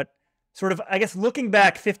 But sort of, I guess, looking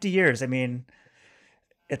back 50 years,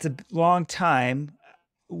 it's a long time.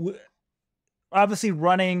 Obviously,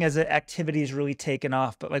 running as an activity has really taken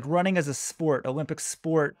off, but like running as a sport, Olympic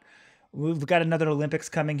sport, we've got another Olympics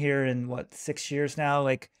coming here in 6 years now.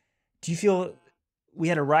 Like, do you feel we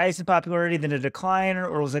had a rise in popularity, then a decline,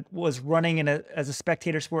 or was running as a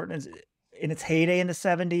spectator sport in its heyday in the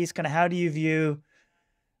 70s? Kind of how do you view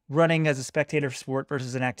running as a spectator sport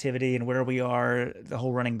versus an activity, and where we are, the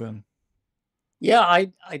whole running boom? Yeah,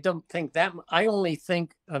 I don't think that. I only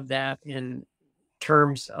think of that in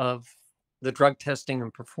terms of the drug testing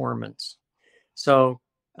and performance. So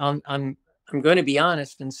I'm going to be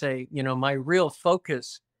honest and say, my real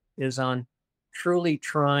focus is on truly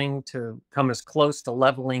trying to come as close to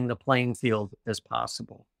leveling the playing field as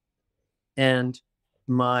possible. And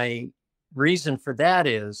my reason for that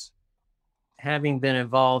is, having been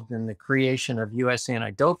involved in the creation of U.S.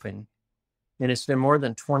 anti-doping, and it's been more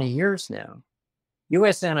than 20 years now,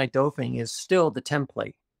 U.S. anti-doping is still the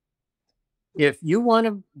template. If you want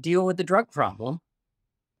to deal with the drug problem,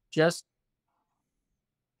 just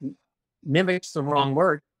mimics the wrong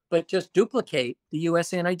word, but just duplicate the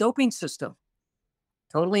U.S. anti-doping system.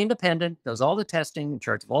 Totally independent, does all the testing, in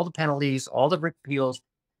charge of all the penalties, all the repeals,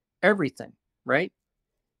 everything, right?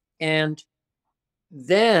 And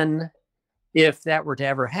then if that were to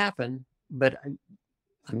ever happen, but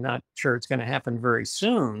I'm not sure it's going to happen very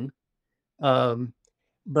soon,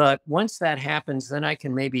 but once that happens, then I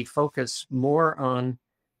can maybe focus more on,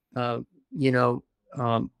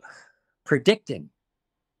 predicting.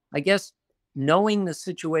 I guess knowing the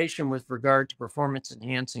situation with regard to performance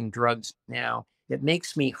enhancing drugs now, it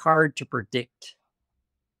makes me hard to predict,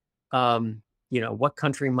 what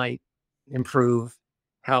country might improve,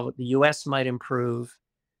 how the U.S. might improve,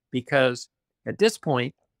 because at this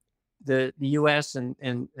point, the U.S.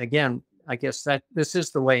 and again, I guess that this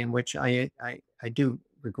is the way in which I do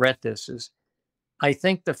regret this, is I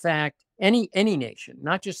think the fact any nation,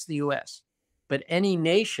 not just the U.S., but any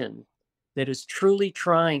nation that is truly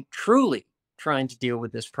trying to deal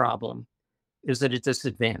with this problem is at a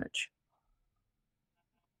disadvantage,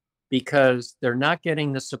 because they're not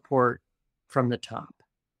getting the support from the top.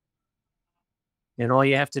 And all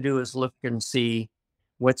you have to do is look and see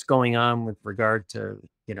what's going on with regard to,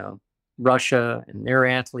 Russia and their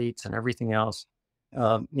athletes and everything else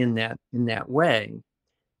in that way,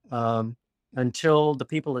 until the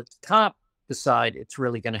people at the top decide it's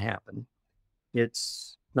really going to happen.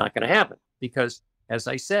 It's not going to happen because, as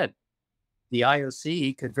I said, the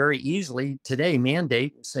IOC could very easily today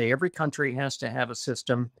mandate and say every country has to have a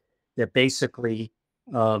system that basically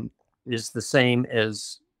is the same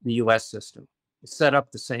as the U.S. system. It's set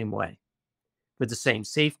up the same way with the same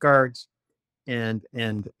safeguards and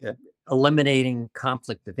eliminating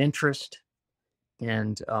conflict of interest.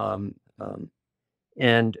 And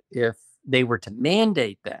if they were to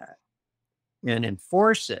mandate that and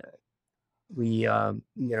enforce it, we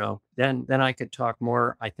then I could talk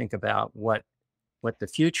more, I think, about what the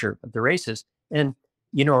future of the race is. And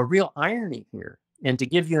a real irony here, and to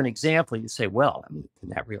give you an example, you say, well, can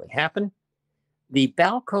that really happen? The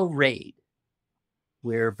Balco raid,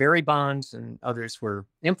 where Barry Bonds and others were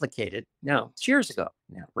implicated, now it's years ago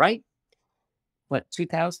now, right? What,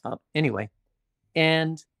 2000? Anyway,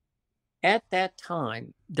 and at that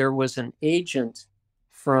time there was an agent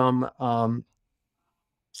from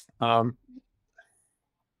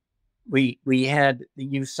we had the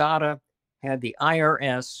USADA, had the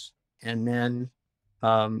IRS, and then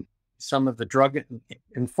some of the drug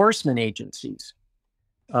enforcement agencies,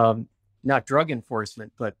 not drug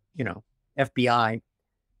enforcement, but FBI,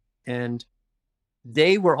 and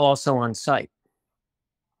they were also on site.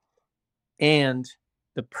 And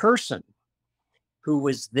the person who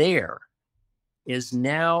was there is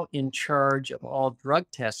now in charge of all drug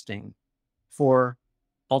testing for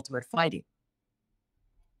Ultimate Fighting.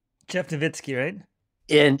 Jeff Nowitzki, right?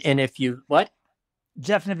 And if you, what?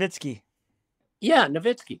 Jeff Nowitzki. Yeah,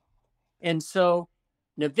 Nowitzki. And so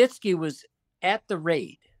Nowitzki was at the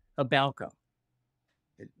raid of Balco,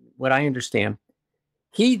 what I understand.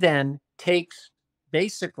 He then takes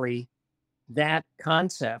basically that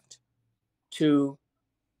concept to,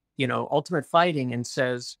 Ultimate Fighting and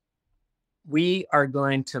says, we are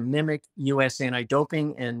going to mimic U.S.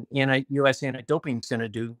 anti-doping, and U.S. anti-doping is going to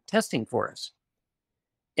do testing for us.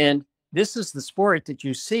 And this is the sport that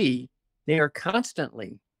you see, they are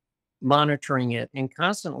constantly monitoring it and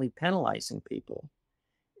constantly penalizing people.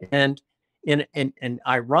 And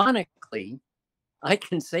ironically, I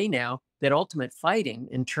can say now that Ultimate Fighting,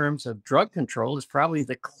 in terms of drug control, is probably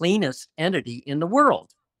the cleanest entity in the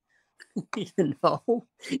world. It's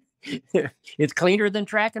cleaner than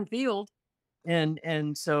track and field.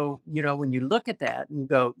 And so, when you look at that and you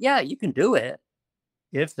go, yeah, you can do it.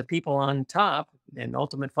 If the people on top, and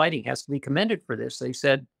Ultimate Fighting has to be commended for this, they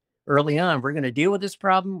said early on, we're going to deal with this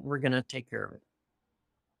problem. We're going to take care of it.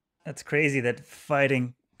 That's crazy that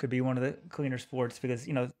fighting could be one of the cleaner sports because,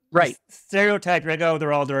 Right. stereotype, like, oh,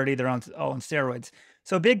 they're all dirty, they're all on steroids.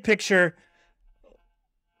 So big picture,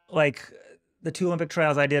 like the 2 Olympic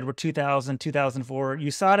trials I did were 2000, 2004.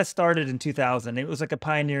 USADA started in 2000. It was like a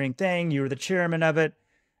pioneering thing. You were the chairman of it.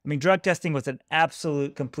 I mean, drug testing was an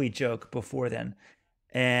absolute complete joke before then.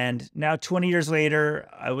 And now 20 years later,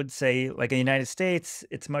 I would say, like in the United States,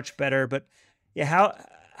 it's much better. But yeah,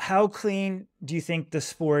 how clean do you think the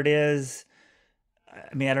sport is?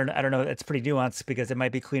 I mean, I don't know. It's pretty nuanced because it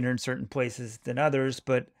might be cleaner in certain places than others.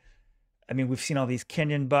 But I mean, we've seen all these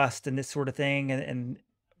Kenyan busts and this sort of thing.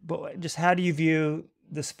 But just how do you view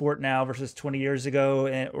the sport now versus 20 years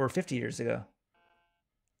ago or 50 years ago?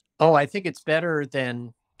 Oh, I think it's better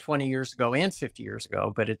than 20 years ago and 50 years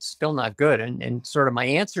ago, but it's still not good. And sort of my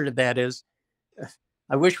answer to that is,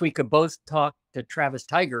 I wish we could both talk to Travis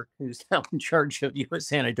Tiger, who's now in charge of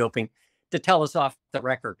U.S. anti-doping, to tell us off the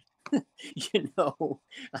record.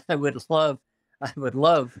 I would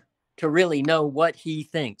love to really know what he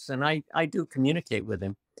thinks. And I do communicate with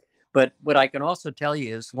him. But what I can also tell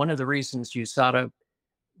you is one of the reasons USADA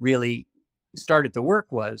really started the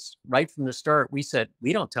work was right from the start, we said,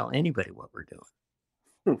 we don't tell anybody what we're doing.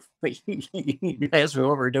 You ask me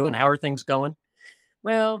what we're doing, how are things going?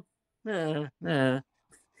 Well, and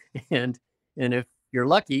if you're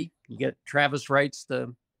lucky, you get Travis writes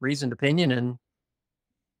the reasoned opinion and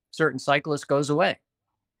certain cyclist goes away,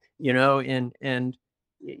 and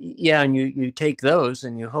you take those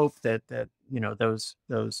and you hope that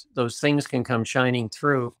those things can come shining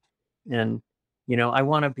through. And I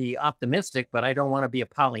want to be optimistic, but I don't want to be a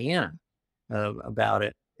Pollyanna about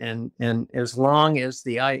it. And as long as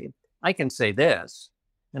I can say this,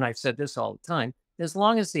 and I've said this all the time, as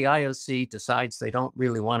long as the IOC decides they don't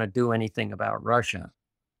really want to do anything about Russia,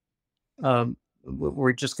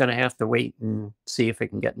 we're just going to have to wait and see if it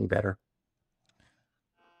can get any better.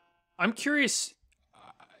 I'm curious,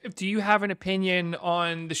 do you have an opinion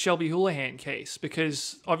on the Shelby Houlihan case?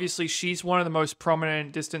 Because obviously she's one of the most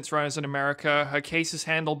prominent distance runners in America. Her case is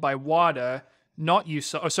handled by WADA, not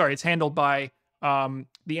USADA. Oh, sorry, it's handled by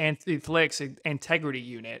the Athletics Integrity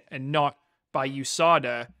Unit and not by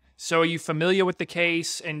USADA. So are you familiar with the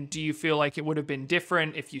case, and do you feel like it would have been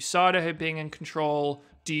different if USADA had been in control?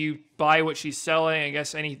 Do you buy what she's selling? I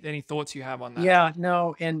guess any thoughts you have on that? Yeah,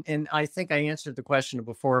 no, and I think I answered the question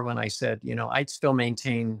before when I said, I'd still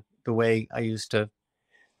maintain the way I used to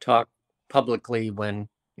talk publicly when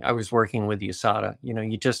I was working with USADA.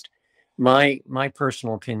 My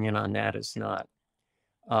personal opinion on that is not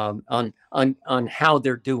on how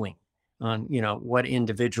they're doing, on what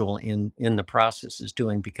individual in the process is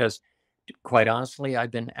doing, because quite honestly,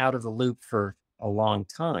 I've been out of the loop for a long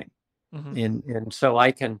time. Mm-hmm. And so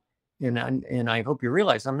I can, and I hope you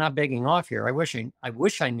realize I'm not begging off here. I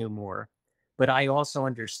wish I knew more, but I also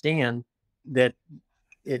understand that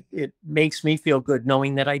it makes me feel good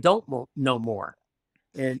knowing that I don't know more,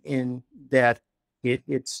 and that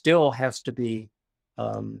it still has to be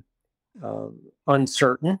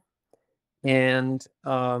uncertain, and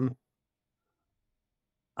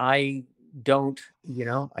I don't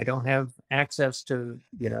have access to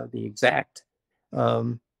the exact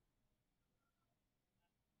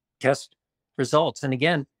test results. And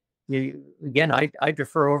again, I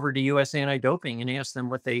defer over to U.S. anti-doping and ask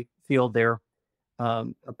them what they feel their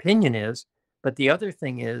opinion is. But the other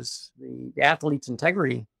thing is the Athletes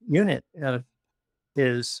Integrity Unit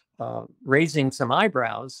is raising some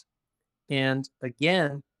eyebrows. And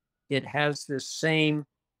again, it has this same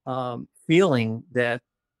feeling that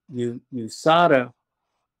USADA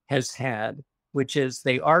has had, which is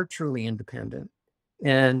they are truly independent.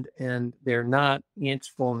 And they're not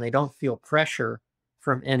inchful, and they don't feel pressure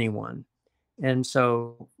from anyone. And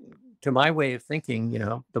so, to my way of thinking,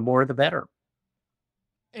 the more the better.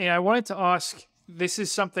 And I wanted to ask, this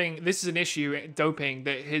is an issue, doping,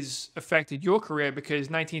 that has affected your career, because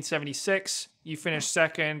 1976, you finished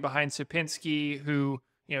second behind Cierpinski, who,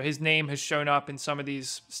 his name has shown up in some of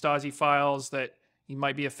these Stasi files that he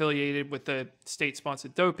might be affiliated with the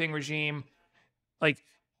state-sponsored doping regime. Like,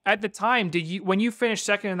 at the time, when you finished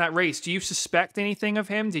second in that race, do you suspect anything of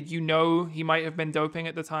him? Did you know he might have been doping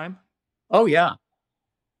at the time? Oh, yeah.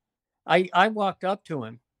 I walked up to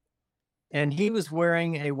him, and he was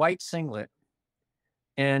wearing a white singlet,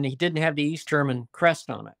 and he didn't have the East German crest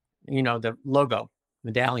on it, the logo,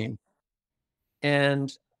 medallion.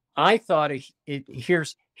 And I thought,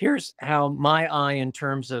 here's how my eye, in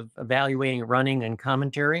terms of evaluating running and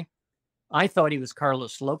commentary, I thought he was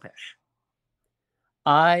Carlos Lopes.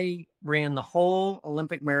 I ran the whole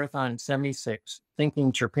Olympic marathon in 76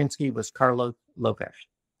 thinking Cierpinski was Carlos Lopes,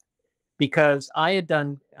 because I had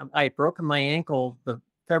broken my ankle the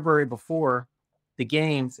February before the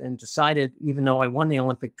games and decided, even though I won the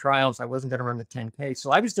Olympic trials, I wasn't going to run the 10K.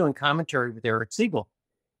 So I was doing commentary with Eric Siegel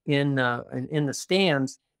in the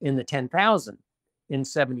stands in the 10,000 in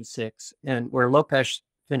 76, and where Lopes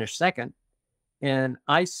finished second. And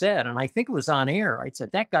I said, and I think it was on air, I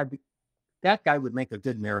said, that guy would make a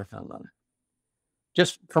good marathon runner,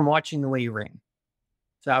 just from watching the way he ran.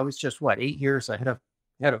 So I was just 8 years ahead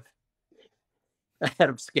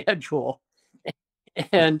of schedule.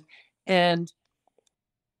 And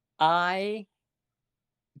I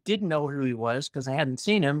didn't know who he was because I hadn't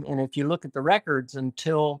seen him. And if you look at the records,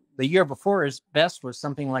 until the year before, his best was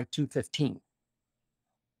something like 2:15.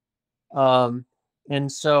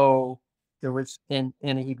 And so there was, and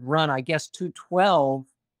he'd run, I guess, 2:12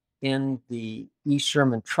 in the East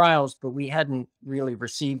German trials, but we hadn't really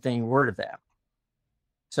received any word of that.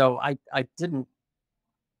 So I didn't,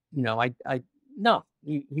 no,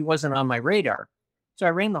 he wasn't on my radar. So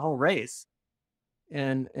I ran the whole race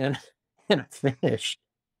and I finished.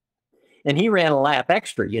 And he ran a lap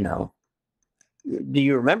extra, Do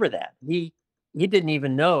you remember that? He didn't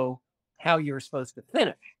even know how you were supposed to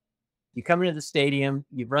finish. You come into the stadium,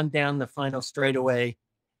 you run down the final straightaway,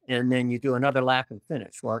 and then you do another lap and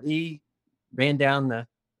finish. Well, he ran down the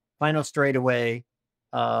final straightaway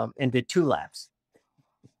and did 2 laps.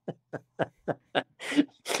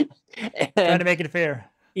 Trying to make it fair.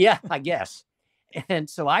 Yeah, I guess. And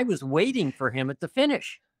so I was waiting for him at the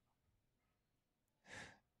finish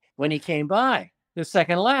when he came by the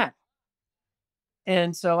second lap.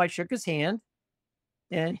 And so I shook his hand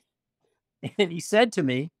and he said to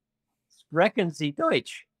me, "Sprechen Sie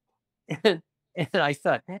Deutsch?" And I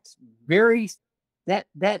thought, that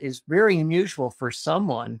is very unusual for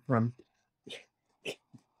someone from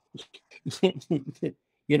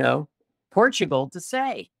Portugal to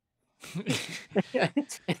say.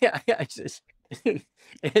 I just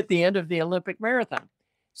at the end of the Olympic marathon.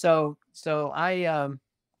 So I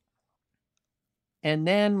and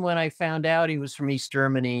then when I found out he was from East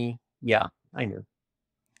Germany, yeah, I knew.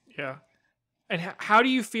 Yeah. And how do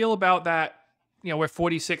you feel about that? We're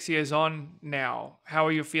 46 years on now. How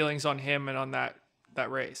are your feelings on him and on that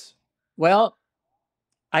race? Well,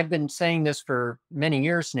 I've been saying this for many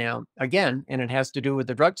years now, again, and it has to do with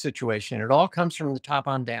the drug situation. It all comes from the top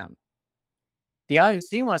on down. The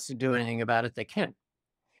IOC wants to do anything about it, they can.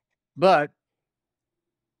 But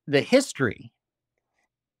the history,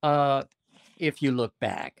 if you look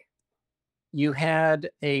back, you had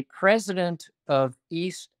a president of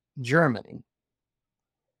East Germany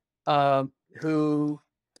who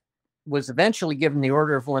was eventually given the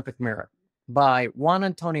Order of Olympic Merit by Juan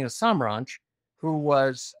Antonio Samaranch, who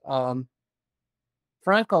was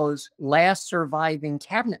Franco's last surviving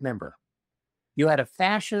cabinet member. You had a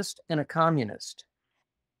fascist and a communist.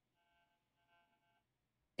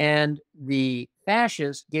 And the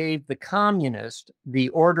fascist gave the communist the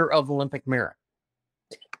Order of Olympic Merit.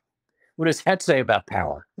 What does that say about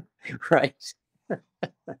power? Right?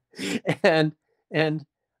 and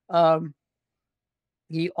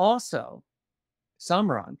he also,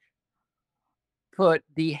 Samaranch, put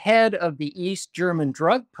the head of the East German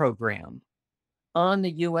drug program on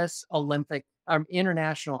the U.S.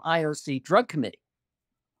 International IOC Drug Committee.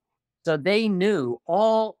 So they knew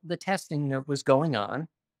all the testing that was going on,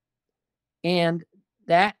 and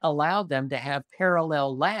that allowed them to have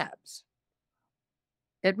parallel labs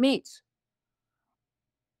at meets.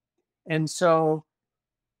 And so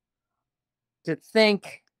to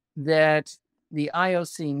think that the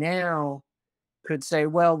IOC now could say,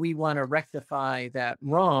 well, we want to rectify that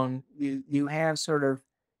wrong, you have sort of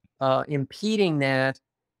impeding that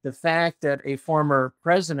the fact that a former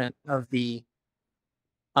president of the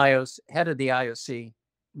IOC, head of the IOC,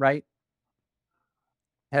 right,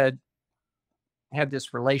 had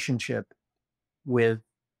this relationship with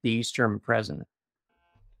the East German president.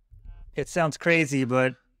 It sounds crazy,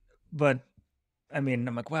 but I mean,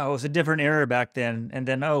 I'm like, wow, it was a different era back then. And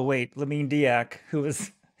then, oh wait, Lamine Diak, who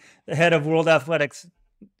was the head of World Athletics,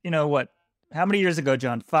 what? How many years ago,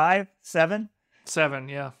 John? 5, 7? 7,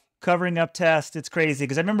 yeah. Covering up tests. It's crazy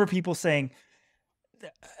because I remember people saying,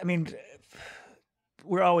 I mean,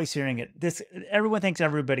 we're always hearing it. Everyone thinks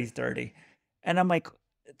everybody's dirty. And I'm like,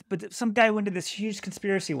 but some guy went to this huge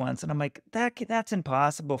conspiracy once, and I'm like, that's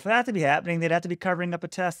impossible. For that to be happening, they'd have to be covering up a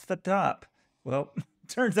test at the top. Well,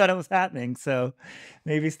 turns out it was happening, so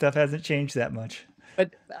maybe stuff hasn't changed that much.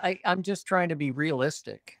 But I'm just trying to be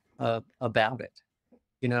realistic about it,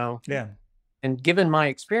 Yeah. And given my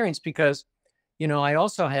experience, because, I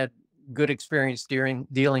also had good experience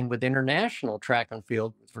dealing with international track and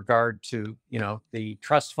field with regard to, the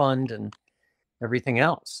trust fund and everything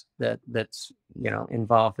else that's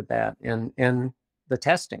involved with that, and the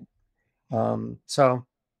testing. So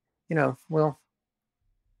we'll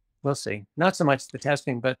see. Not so much the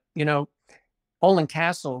testing, but Olin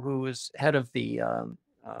Castle, who was head of the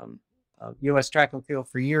U.S. track and field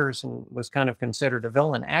for years and was kind of considered a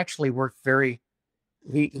villain, actually worked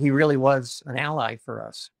he really was an ally for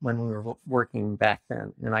us when we were working back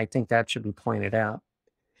then. And I think that should be pointed out.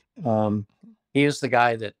 He is the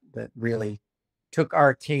guy that really took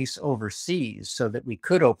our case overseas so that we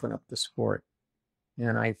could open up the sport.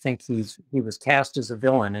 And I think he was cast as a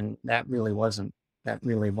villain, and that really wasn't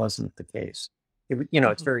the case.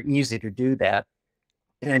 It's very easy to do that.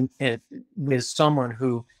 And with someone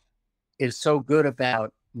who is so good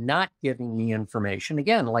about not giving the information,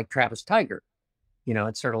 again, like Travis Tiger,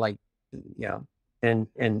 it's sort of like, and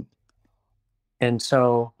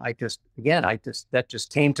so that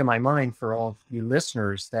just came to my mind for all you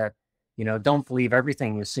listeners that, don't believe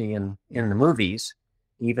everything you see in the movies,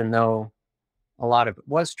 even though a lot of it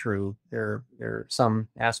was true. There are some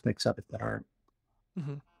aspects of it that aren't.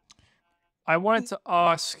 Mm-hmm. I wanted to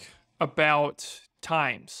ask about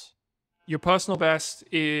times. Your personal best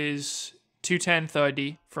is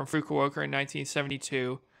 2:10:30 from Fukuoka in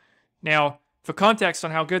 1972. Now, for context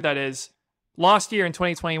on how good that is, last year in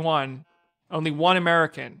 2021, only one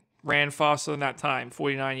American ran faster than that time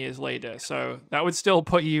 49 years later. So that would still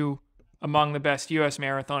put you among the best U.S.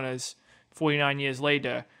 marathoners 49 years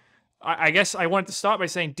later. I guess I wanted to start by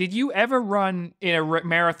saying, did you ever run in a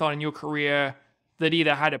marathon in your career that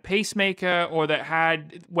either had a pacemaker or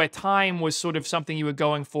where time was sort of something you were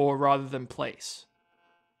going for rather than place?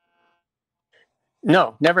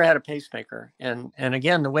 No, never had a pacemaker. And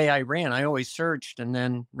again, the way I ran, I always surged and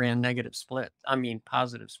then ran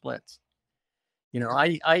positive splits.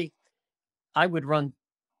 I would run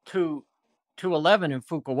 2:11 in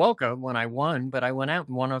Fukuoka when I won, but I went out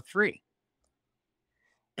in 1:03.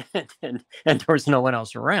 and there was no one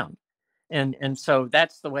else around. And so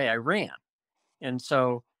that's the way I ran. And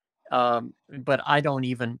so, but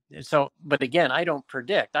again, I don't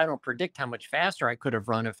predict how much faster I could have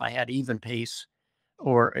run if I had even pace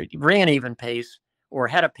or ran even pace or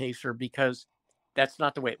had a pacer, because that's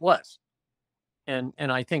not the way it was. And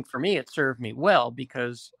I think for me, it served me well,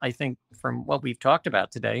 because I think from what we've talked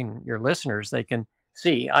about today, and your listeners, they can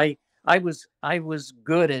see I was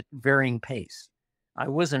good at varying pace. I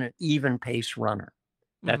wasn't an even pace runner.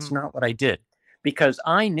 That's not what I did, because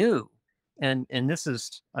I knew, and this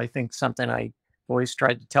is, I think, something I always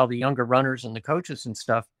tried to tell the younger runners and the coaches and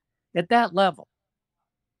stuff, at that level,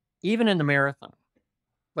 even in the marathon,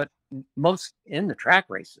 but most in the track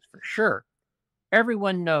races for sure,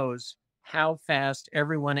 everyone knows how fast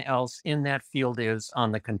everyone else in that field is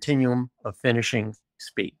on the continuum of finishing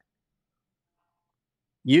speed.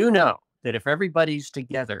 You know that if everybody's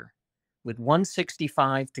together with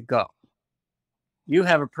 165 to go, you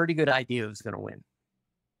have a pretty good idea who's going to win.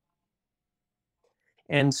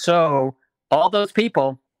 And so all those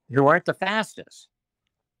people who aren't the fastest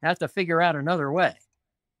have to figure out another way.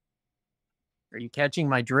 Are you catching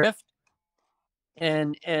my drift?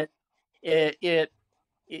 And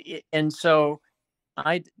so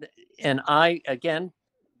I again,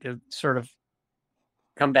 to sort of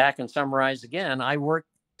come back and summarize again, I worked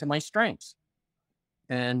to my strengths,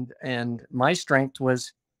 and my strength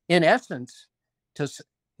was, in essence,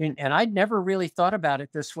 and I'd never really thought about it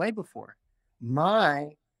this way before.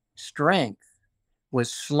 My strength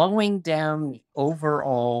was slowing down the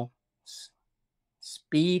overall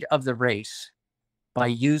speed of the race by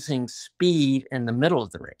using speed in the middle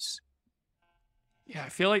of the race. Yeah, I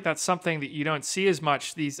feel like that's something that you don't see as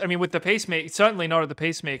much with the pacemaker, certainly not at the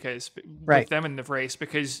pacemakers, right, with them in the race,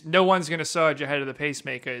 because no one's going to surge ahead of the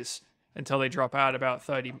pacemakers until they drop out about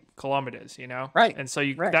 30 kilometers, Right. And so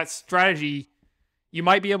that strategy, you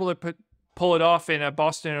might be able to pull it off in a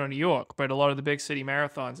Boston or New York, but a lot of the big city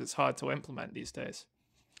marathons, it's hard to implement these days.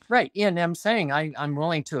 Right. Yeah, and I'm saying I'm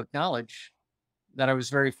willing to acknowledge that I was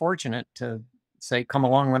very fortunate to come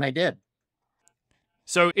along when I did.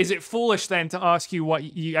 So is it foolish then to ask you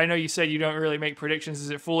I know you said you don't really make predictions. Is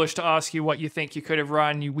it foolish to ask you what you think you could have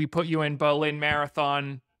run? We put you in Berlin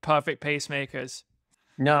Marathon, perfect pacemakers.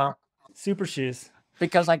 No. Super shoes.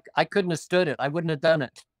 Because I couldn't have stood it. I wouldn't have done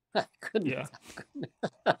it. I couldn't. Yeah.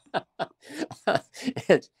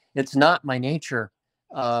 It's not my nature.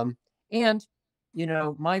 And,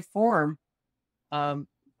 my form,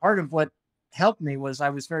 part of what helped me was I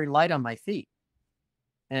was very light on my feet.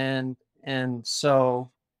 And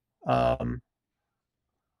so,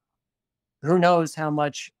 who knows how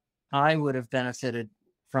much I would have benefited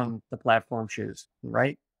from the platform shoes,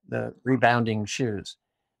 right? The rebounding shoes.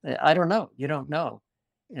 I don't know. You don't know.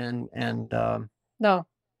 No,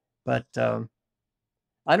 but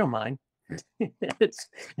I don't mind. It's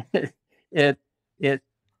it it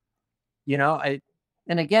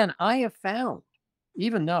and again, I have found,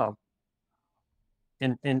 even though,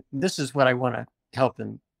 and this is what I want to help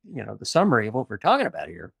in, the summary of what we're talking about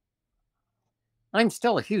here. I'm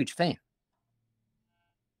still a huge fan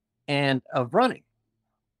and of running.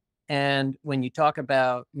 And when you talk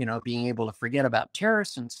about, being able to forget about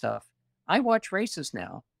terrorists and stuff, I watch races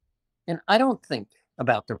now and I don't think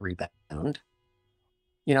about the rebound.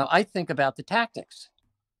 I think about the tactics.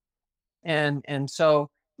 And so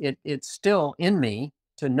it's still in me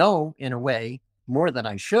to know, in a way, more than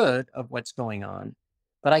I should, of what's going on,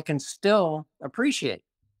 but I can still appreciate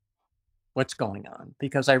what's going on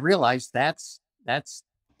because I realize that's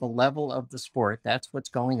the level of the sport. That's what's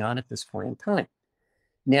going on at this point in time.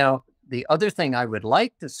 Now, the other thing I would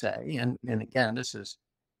like to say, and again, this is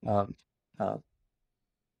uh,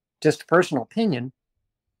 just a personal opinion,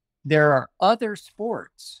 there are other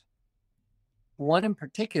sports, one in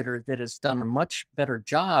particular, that has done a much better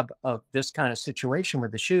job of this kind of situation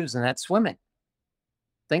with the shoes, and that's swimming.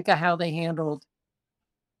 Think of how they handled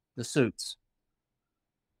the suits,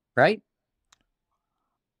 right?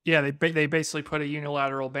 Yeah, they basically put a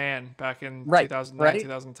unilateral ban back in Right, 2009, right.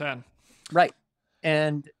 2010. Right.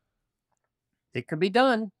 And it could be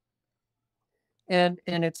done. And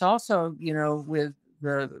it's also, with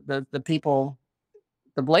the people,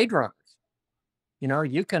 the blade runners,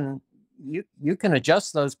 you can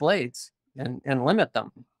adjust those blades and limit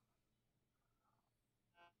them.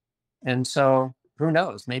 And so who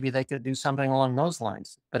knows, maybe they could do something along those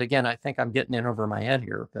lines. But again, I think I'm getting in over my head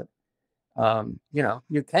here, but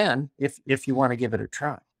you can, if you want to give it a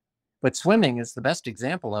try. But swimming is the best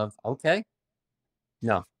example of, okay,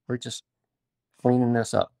 no, we're just cleaning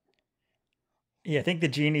this up. Yeah, I think the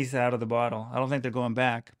genie's out of the bottle. I don't think they're going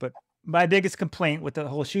back. But my biggest complaint with the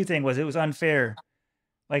whole shoe thing was it was unfair.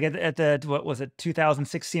 Like at the what was it,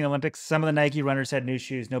 2016 Olympics, some of the Nike runners had new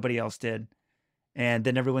shoes, nobody else did. And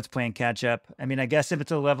then everyone's playing catch up. I mean, I guess if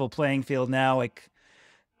it's a level playing field now, like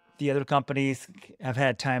the other companies have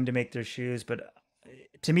had time to make their shoes, but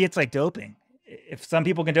to me, it's like doping. If some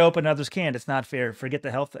people can dope and others can't, it's not fair. Forget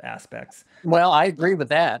the health aspects. Well, I agree with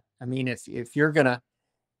that. I mean, if you're gonna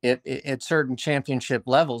at certain championship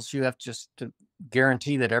levels, you have just to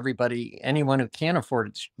guarantee that anyone who can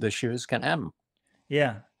afford the shoes can have them.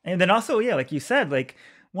 Yeah. And then also, yeah, like you said, like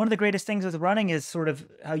one of the greatest things with running is sort of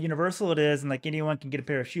how universal it is, and like anyone can get a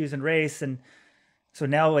pair of shoes and race. And so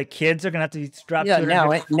now, like kids are gonna have to drop. Yeah,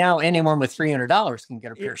 now anyone with $300 can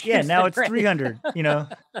get a pair of shoes. Yeah, now it's 300.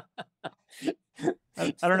 I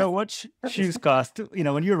don't know what shoes cost.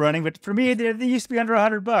 When you're running, but for me, they used to be under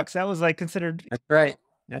 $100. That was like considered. That's right.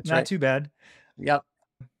 That's not right. too bad. Yep.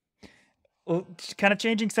 Well, kind of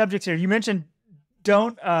changing subjects here. You mentioned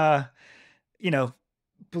don't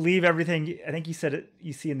believe everything. I think you said it,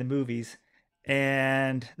 you see in the movies.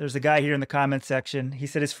 And there's a guy here in the comments section. He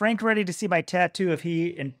said, "Is Frank ready to see my tattoo of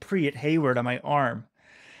he and Pre at Hayward on my arm?"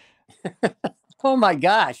 Oh my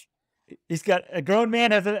gosh. He's got a grown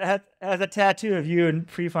man has a tattoo of you and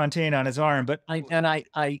Prefontaine on his arm, but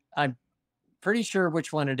I'm pretty sure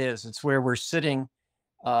which one it is. It's where we're sitting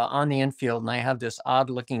on the infield, and I have this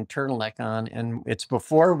odd-looking turtleneck on, and it's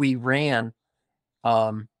before we ran.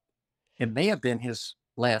 It may have been his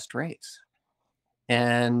last race,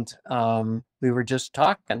 and we were just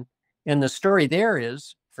talking. And the story there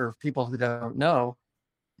is, for people who don't know,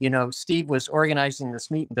 Steve was organizing this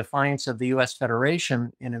meet in defiance of the U.S.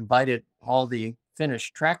 Federation and invited all the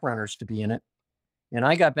Finnish track runners to be in it. And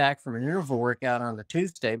I got back from an interval workout on the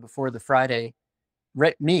Tuesday before the Friday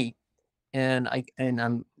meet, and I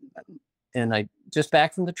just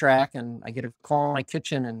back from the track, and I get a call in my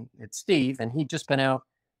kitchen, and it's Steve, and he'd just been out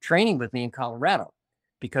training with me in Colorado,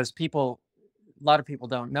 because a lot of people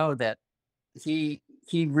don't know that he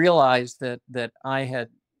realized that I had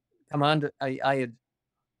come on to, I had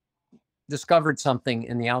discovered something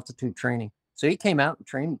in the altitude training. So he came out and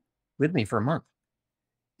trained with me for a month.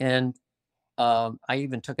 And I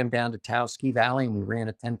even took him down to Taos Ski Valley, and we ran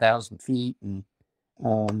at 10,000 feet and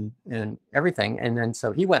everything. And then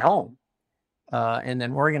so he went home and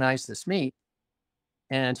then organized this meet.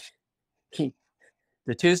 And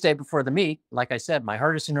the Tuesday before the meet, like I said, my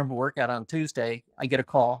hardest interval workout on Tuesday, I get a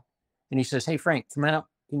call, and he says, "Hey, Frank, come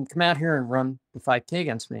out here and run the 5K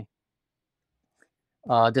against me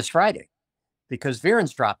this Friday, because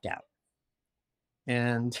Viren's dropped out."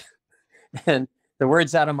 And the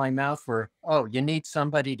words out of my mouth were, "Oh, you need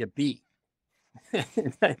somebody to beat."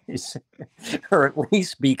 Or at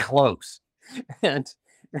least be close. And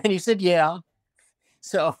he said, "Yeah."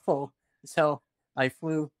 So so I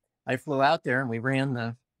flew out there and we ran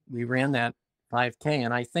that 5K,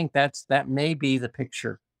 and I think that may be the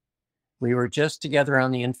picture. We were just together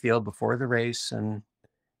on the infield before the race, and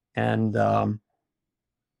after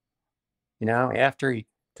he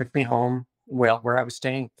took me home, well, where I was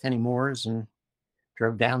staying, Kenny Moore's, and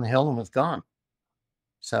drove down the hill and was gone.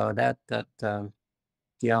 So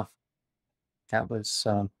yeah, that was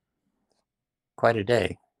quite a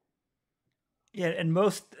day. Yeah, and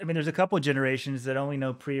I mean, there's a couple generations that only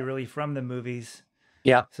know Pre really from the movies.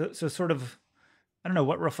 Yeah. So sort of, I don't know,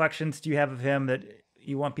 what reflections do you have of him that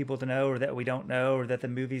you want people to know, or that we don't know, or that the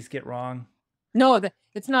movies get wrong? No,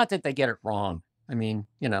 it's not that they get it wrong. I mean,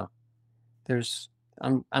 I'm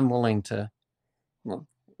willing to. Well,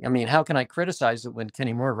 I mean, how can I criticize it when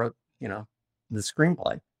Kenny Moore wrote, the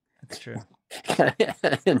screenplay? That's true.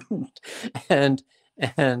 and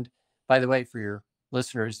by the way, for your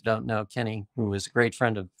listeners who don't know, Kenny, who was a great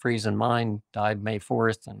friend of Freeze and mine, died May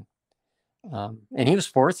 4th, and he was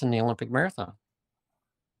 4th in the Olympic marathon.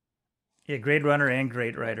 Yeah, great runner and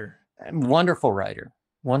great writer. Wonderful writer,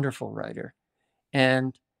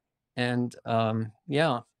 and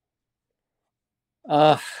yeah.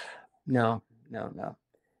 No.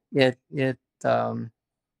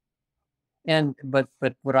 But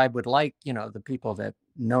what I would like, the people that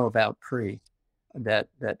know about Pre, that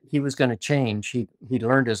he was going to change. He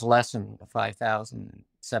learned his lesson in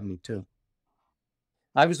 5,072.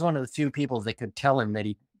 I was one of the few people that could tell him that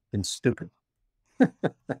he'd been stupid.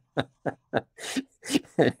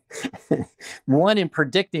 One, in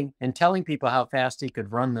predicting and telling people how fast he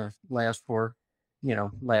could run the last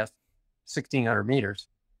 1,600 meters.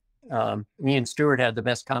 Ian Stewart had the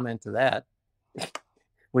best comment to that,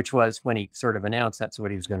 which was when he sort of announced that's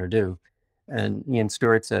what he was going to do. And Ian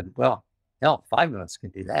Stewart said, well, hell, 5 of us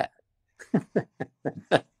can do that.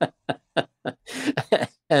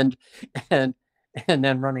 and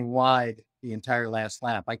then running wide the entire last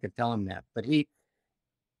lap. I could tell him that, but we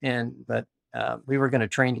were going to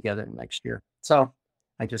train together next year. So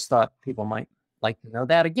I just thought people might like to know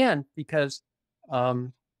that again, because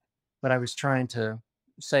what I was trying to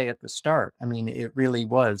say at the start, I mean, it really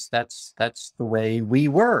was, that's the way we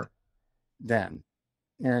were then.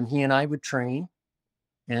 And he and I would train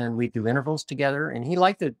and we'd do intervals together, and he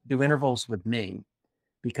liked to do intervals with me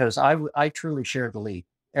because I truly shared the lead.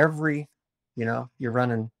 You're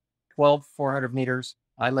running 12 400 meters,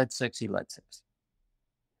 I led 6, he led 6,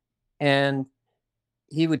 and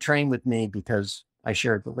he would train with me because I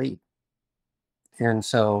shared the lead. And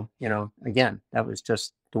so, again, that was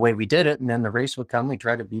just the way we did it. And then the race would come, we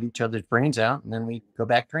try to beat each other's brains out, and then we go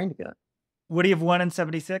back train together. Would he have won in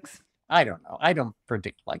 76? I don't know. I don't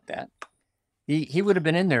predict like that. He would have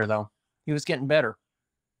been in there, though. He was getting better.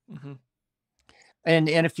 Mm-hmm. And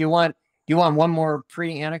if you want one more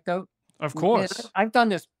pre-anecdote? Of course. I've done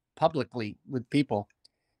this publicly with people.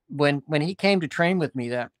 When he came to train with me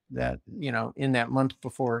that in that month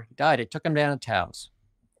before he died, I took him down to Taos,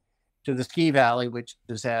 to the ski valley, which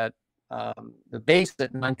is at the base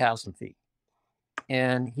at 9,000 feet.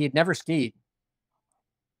 And he had never skied.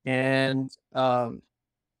 And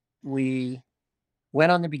we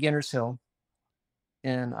went on the beginner's hill,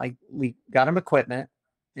 and we got him equipment,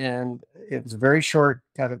 and it was a very short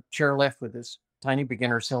kind of chairlift with this tiny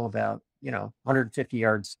beginner's hill, about 150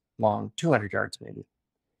 yards long, 200 yards maybe.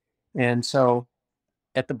 And so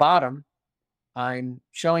at the bottom, I'm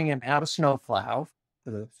showing him how to snowplow for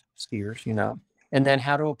the skiers, and then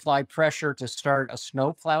how to apply pressure to start a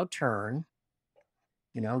snowplow turn,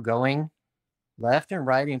 going left and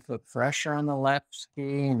right, and you put pressure on the left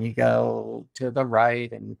ski, and you go to the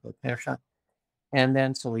right and you put pressure. And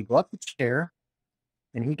then so we go up the chair,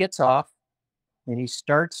 and he gets off and he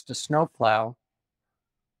starts to snowplow,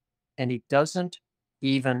 and he doesn't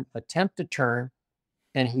even attempt to turn,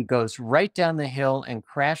 and he goes right down the hill and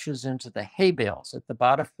crashes into the hay bales at the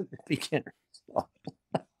bottom of the beginner's hill.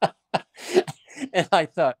 And I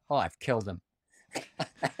thought, oh, I've killed him.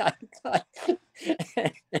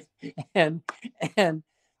 and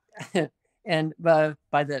by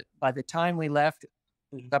the time we left, it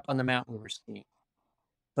was up on the mountain we were skiing.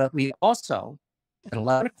 But we also, at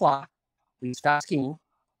 11 o'clock, we stopped skiing,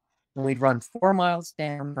 and we'd run 4 miles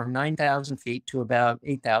down from 9,000 feet to about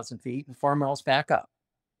 8,000 feet, and 4 miles back up.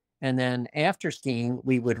 And then after skiing,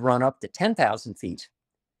 we would run up to 10,000 feet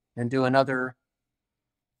and do another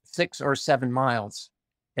 6 or 7 miles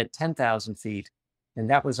at 10,000 feet. And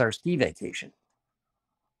that was our ski vacation.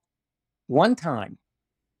 One time,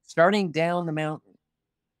 starting down the mountain,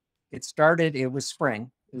 it was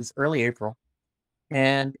spring, it was early April,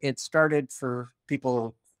 and it started, for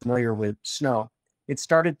people familiar with snow, it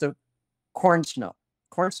started the corn snow.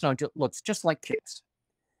 corn snow looks just like kicks.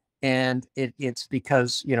 And it's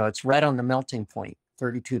because, it's right on the melting point,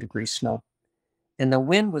 32 degree snow. And the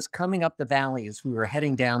wind was coming up the valley as we were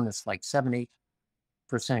heading down this like 7-8%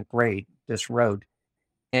 grade, this road.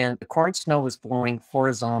 And the corn snow was blowing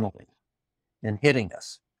horizontally and hitting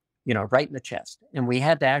us, right in the chest. And we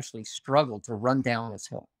had to actually struggle to run down this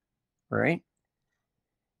hill, right?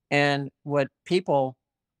 And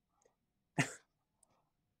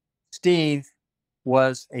Steve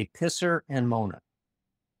was a pisser and moaner.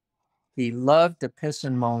 He loved to piss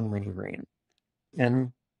and moan when he ran.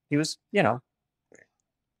 And he was,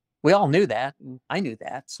 we all knew that. And I knew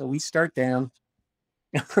that. So we start down,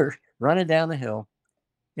 we're running down the hill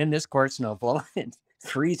in this corn snow, blowing,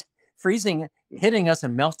 freezing, hitting us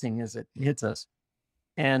and melting as it hits us.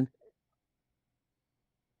 And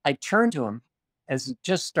I turned to him as it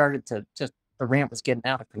just started the ramp was getting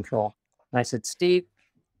out of control. And I said, Steve,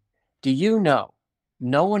 do you know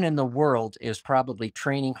no one in the world is probably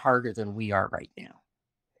training harder than we are right now?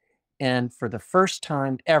 And for the first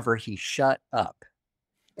time ever, he shut up.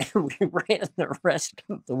 And we ran the rest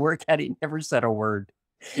of the workout. He never said a word.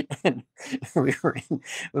 And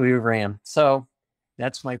we ran. So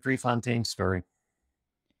that's my Prefontaine story.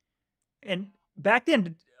 And back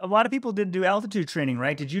then, a lot of people didn't do altitude training,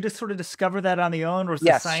 right? Did you just sort of discover that on the own, or was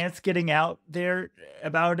Yes. the science getting out there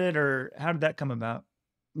about it, or how did that come about?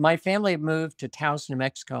 My family had moved to Taos, New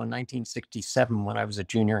Mexico in 1967 when I was a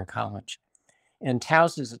junior in college. And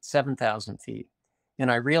Taos is at 7,000 feet. And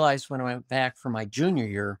I realized when I went back for my junior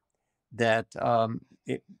year that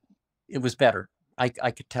it was better. I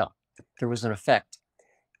could tell there was an effect.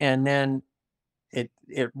 And then it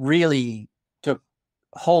really took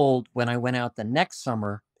hold when I went out the next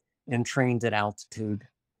summer and trained at altitude,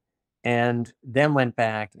 and then went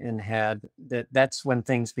back and had that's when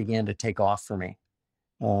things began to take off for me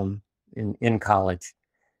in college.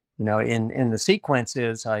 In the sequence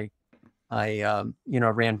is I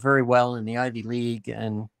ran very well in the Ivy League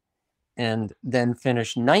and then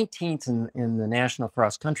finished 19th in the national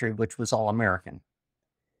cross country, which was all American.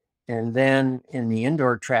 And then in the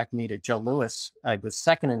indoor track meet at Joe Louis, I was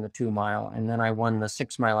second in the 2 mile, and then I won the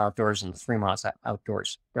 6 mile outdoors and the 3 miles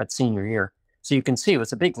outdoors that senior year. So you can see it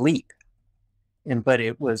was a big leap, but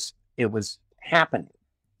it was happening,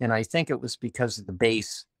 and I think it was because of the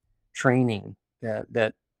base training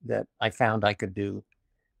that I found I could do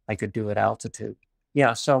at altitude.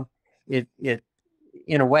 Yeah, so it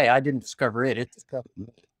in a way I didn't discover it; it discovered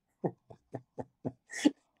me.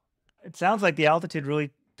 It sounds like the altitude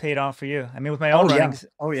really paid off for you. I mean, with my own running,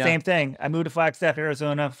 same thing. I moved to Flagstaff,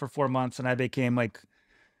 Arizona for 4 months, and I became I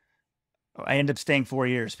ended up staying 4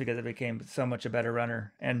 years because I became so much a better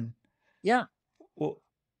runner. And yeah, well,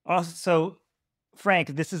 also,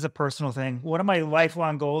 Frank, this is a personal thing. One of my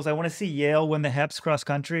lifelong goals, I want to see Yale win the HEPS cross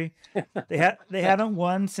country. They haven't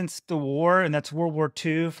won since the war, and that's World War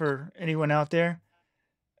II for anyone out there.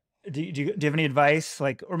 Do you have any advice?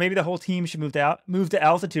 Or maybe the whole team should move to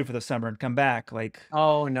altitude for the summer and come back.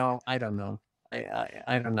 Oh no, I don't know.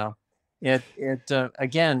 I don't know. It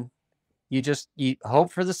again, you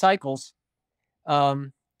hope for the cycles.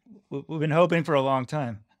 We've been hoping for a long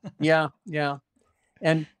time. Yeah.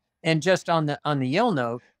 And just on the Yale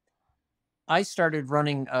note, I started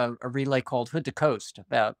running a relay called Hood to Coast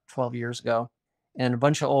about 12 years ago, and a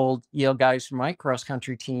bunch of old Yale guys from my cross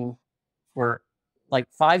country team were.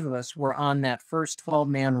 5 of us were on that first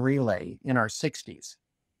 12-man relay in our 60s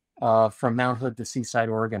from Mount Hood to Seaside,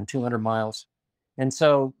 Oregon, 200 miles. And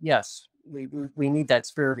so, yes, we need that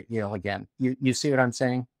spirit at Yale again. You see what I'm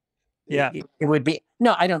saying? Yeah. It would be,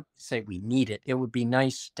 no, I don't say we need it. It would be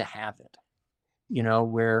nice to have it,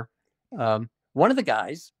 where one of the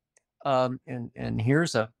guys, and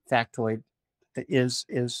here's a factoid, is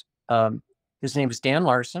his name is Dan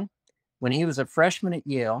Larson. When he was a freshman at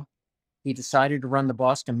Yale, he decided to run the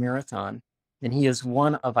Boston Marathon, and he is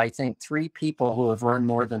one of, I think, 3 people who have run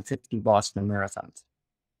more than 50 Boston Marathons.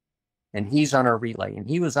 And he's on our relay, and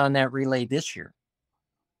he was on that relay this year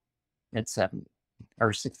at 70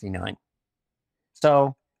 or 69.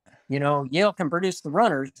 So, Yale can produce the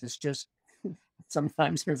runners. It's just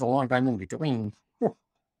sometimes there's a long time in between.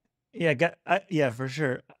 Yeah, for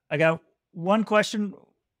sure. I got one question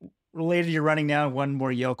related to your running now, one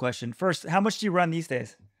more Yale question. First, how much do you run these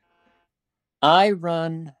days? I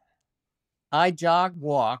jog,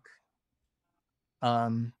 walk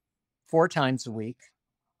 4 times a week,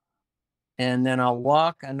 and then I'll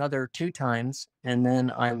walk another 2 times, and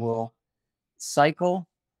then I will cycle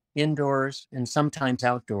indoors and sometimes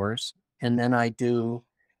outdoors, and then I do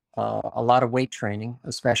a lot of weight training,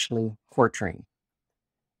 especially core training,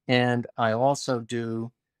 and I also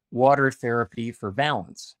do water therapy for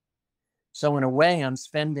balance. So in a way, I'm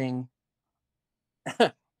spending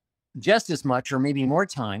just as much or maybe more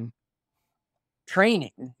time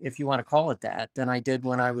training, if you want to call it that, than I did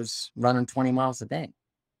when I was running 20 miles a day.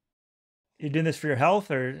 You're doing this for your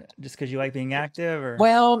health or just because you like being active or?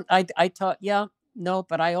 Well, I taught, yeah, no,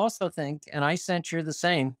 but I also think, and I sense you're the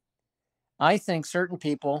same, I think certain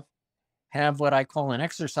people have what I call an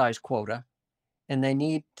exercise quota, and they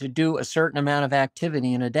need to do a certain amount of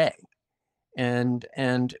activity in a day. And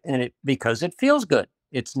it, because it feels good.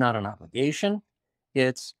 It's not an obligation.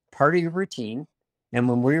 It's part of your routine. And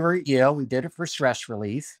when we were at Yale, we did it for stress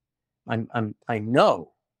relief. I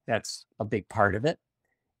know that's a big part of it,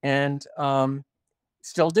 and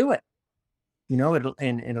still do it. You know,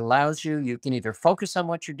 it allows you. You can either focus on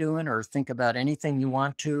what you're doing or think about anything you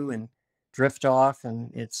want to, and drift off. And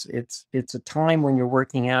it's a time when you're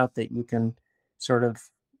working out that you can sort of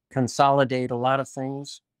consolidate a lot of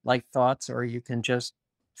things like thoughts, or you can just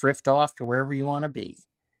drift off to wherever you want to be.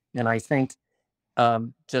 And I think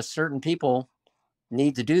just certain people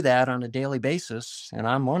need to do that on a daily basis, and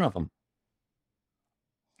I'm one of them.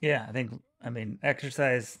 Yeah, I mean,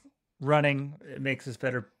 exercise, running, it makes us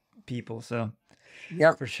better people. So,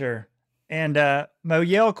 Yeah. for sure. And my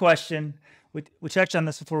Yale question, we touched on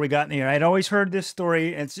this before we got in the air. I'd always heard this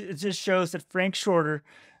story, and it just shows that Frank Shorter,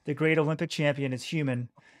 the great Olympic champion, is human.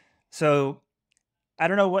 So, I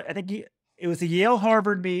don't know what, I think it was the Yale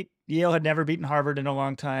Harvard meet. Yale had never beaten Harvard in a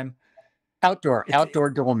long time. Outdoor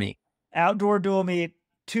dual meet. Outdoor dual meet,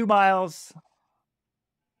 2 miles.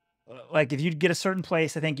 Like if you'd get a certain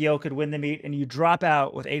place, I think Yale could win the meet, and you drop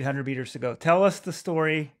out with 800 meters to go. Tell us the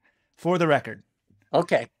story for the record.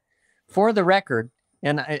 Okay. For the record,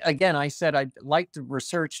 and I said I'd like to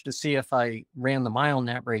research to see if I ran the mile in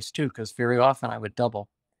that race too, because very often I would double.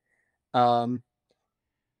 It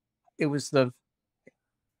was the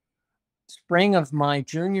spring of my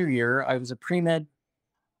junior year. I was a pre-med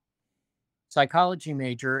psychology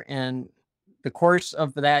major, and the course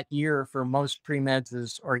of that year for most pre-meds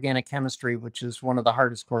is organic chemistry, which is one of the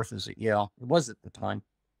hardest courses at Yale. It was at the time.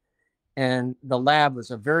 And the lab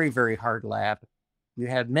was a very, very hard lab. You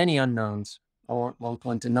had many unknowns. I won't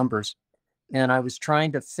go into numbers. And I was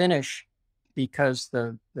trying to finish, because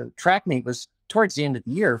the track meet was towards the end of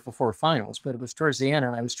the year before finals, but it was towards the end.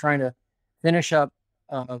 And I was trying to finish up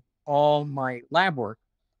all my lab work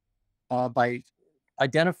by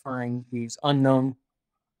identifying these unknown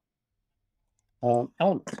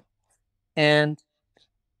elements. And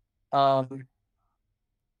I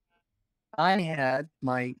had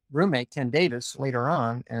my roommate, Ken Davis, later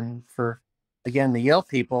on. And for, again, the Yale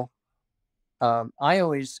people, I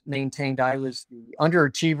always maintained I was the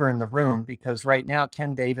underachiever in the room, because right now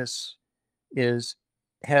Ken Davis is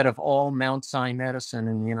head of all Mount Sinai medicine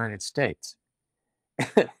in the United States.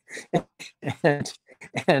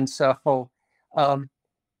 and so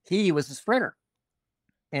he was a sprinter,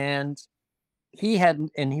 and he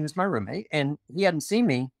was my roommate, and he hadn't seen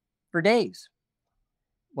me for days.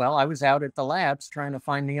 Well, I was out at the labs trying to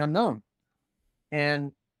find the unknown.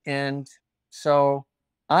 And so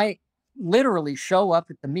I literally show up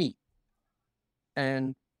at the meet,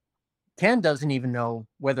 and Ken doesn't even know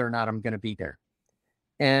whether or not I'm going to be there.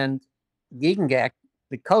 And Giegengak,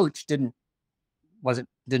 the coach, didn't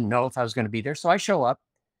know if I was going to be there. So I show up,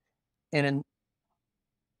 and in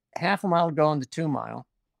half a mile to go on the 2 mile,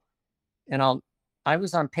 and I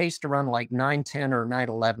was on pace to run like 9:10 or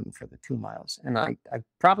 9:11 for the 2 miles. And I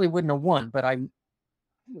probably wouldn't have won, but I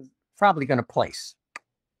was probably going to place.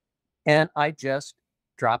 And I just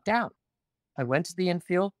dropped out. I went to the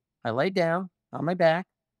infield. I laid down on my back.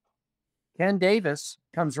 Ken Davis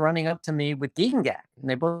comes running up to me with Giegengak, and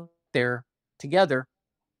they both there together.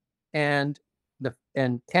 And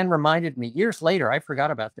Ken reminded me years later, I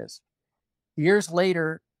forgot about this. Years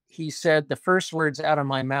later, he said the first words out of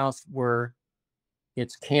my mouth were,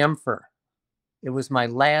 "It's camphor." It was my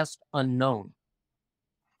last unknown.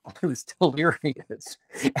 I was delirious.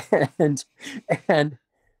 and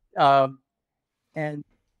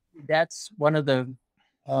that's one of the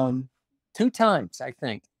 2 times I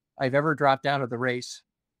think I've ever dropped out of the race,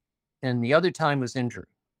 and the other time was injury.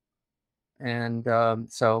 And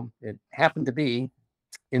so it happened to be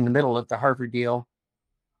in the middle of the Harvard Yale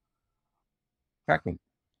track meet.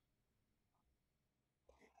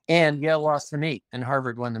 And Yale lost the meet, and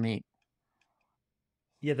Harvard won the meet.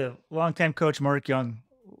 Yeah, the longtime coach Mark Young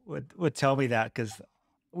would tell me that, because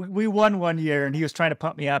we won one year, and he was trying to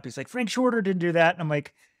pump me up. He's like, Frank Shorter didn't do that, and I'm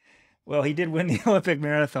like, well, he did win the Olympic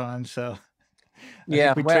marathon, so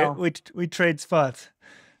yeah, we trade spots.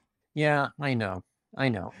 Yeah, I know.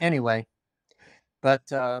 Anyway,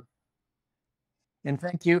 but And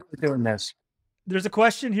thank you for doing this. There's a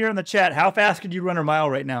question here in the chat. How fast could you run a mile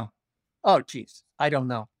right now? Oh, geez. I don't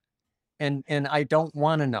know. And I don't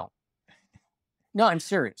want to know. No, I'm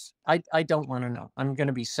serious. I don't want to know. I'm going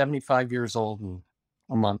to be 75 years old in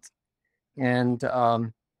a month. And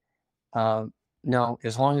no,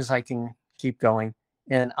 as long as I can keep going.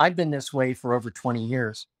 And I've been this way for over 20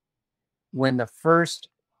 years. When the first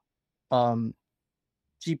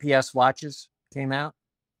GPS watches came out,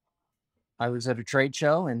 I was at a trade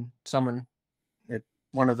show and someone at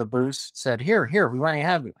one of the booths said, here, we want to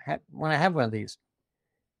have one of these.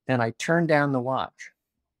 And I turned down the watch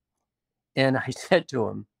and I said to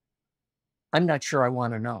him, I'm not sure I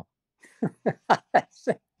want to know.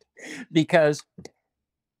 Because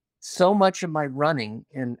so much of my running,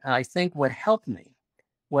 and I think what helped me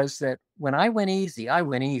was that when I went easy, I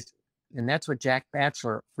went easy. And that's what Jack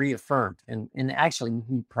Batchelor reaffirmed. And actually,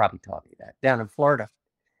 he probably taught me that down in Florida.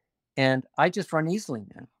 And I just run easily,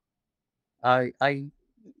 man.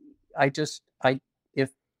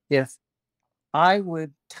 If I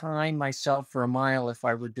would time myself for a mile, if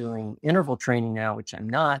I were doing interval training now, which I'm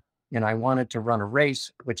not, and I wanted to run a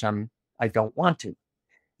race, which I don't want to.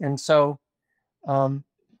 And so,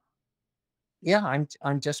 yeah,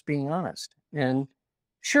 I'm just being honest. And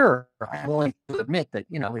sure, I'm willing to admit that,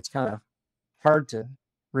 it's kind of hard to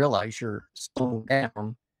realize you're slowing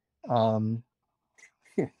down.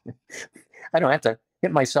 I don't have to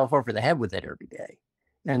hit myself over the head with it every day.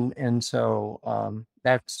 And so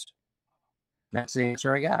that's the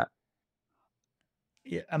answer I got.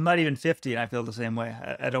 Yeah, I'm not even 50 and I feel the same way.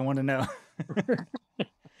 I don't want to know.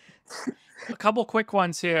 A couple quick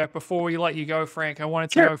ones here before we let you go, Frank. I wanted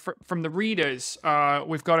to Sure. know from the readers.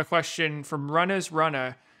 We've got a question from Runner's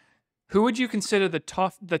Runner. Who would you consider the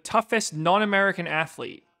toughest non-American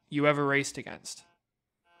athlete you ever raced against?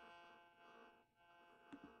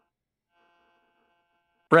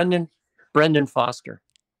 Brendan Foster,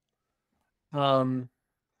 10,000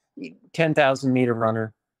 meter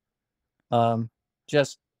runner.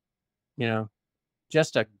 Just a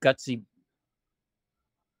gutsy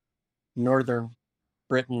Northern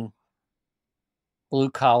Britain blue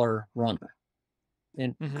collar runner,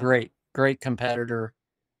 and great competitor.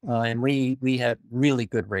 And we had really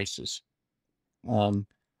good races. One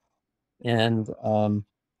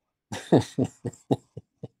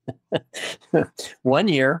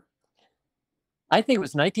year, I think it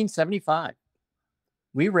was 1975,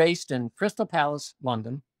 we raced in Crystal Palace,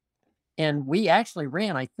 London, and we actually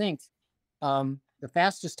ran, I think, the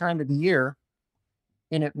fastest time of the year,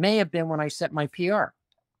 and it may have been when I set my PR.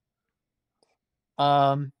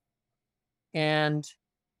 And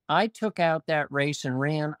I took out that race and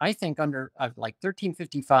ran, I think, under like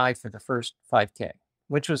 13:55 for the first 5K,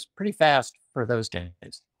 which was pretty fast for those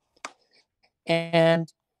days.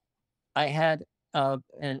 And I had,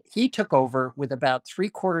 and he took over with about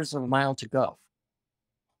 3/4 of a mile to go,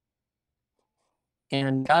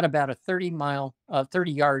 and got about a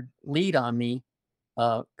 30-yard lead on me,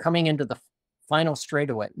 coming into the final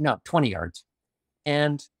straightaway. No, 20 yards,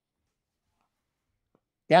 and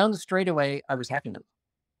down the straightaway, I was having him.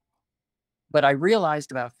 But I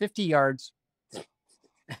realized about 50 yards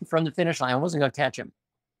from the finish line, I wasn't going to catch him.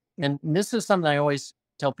 And this is something I always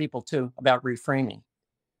tell people too about reframing.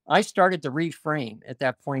 I started to reframe at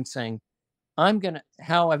that point, saying,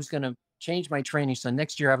 how I was going to change my training. So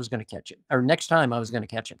next year I was going to catch it, or next time I was going to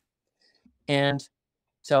catch him. And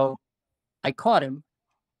so I caught him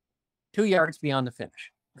 2 yards beyond the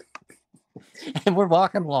finish. And we're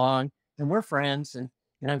walking along and we're friends. And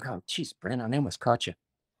I'm going, geez, Brendan, I almost caught you.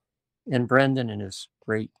 And Brendan, in his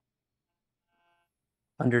great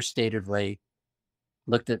understated way,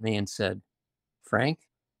 looked at me and said, Frank,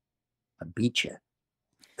 I beat you.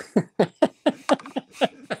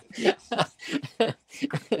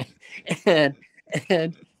 and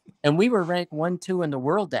we were ranked 1-2 in the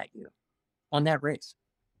world that year on that race.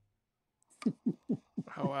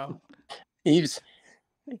 Oh, wow. He was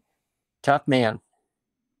a tough man.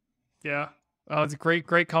 Yeah. Oh, it's a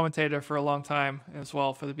great commentator for a long time as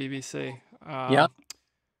well for the BBC. Yeah.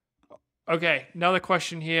 Okay, another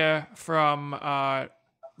question here from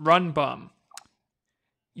Run Bum.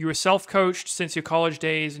 You were self-coached since your college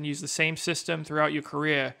days and used the same system throughout your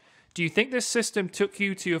career. Do you think this system took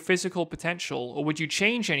you to your physical potential, or would you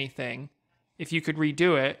change anything if you could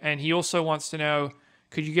redo it? And he also wants to know,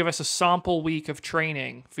 could you give us a sample week of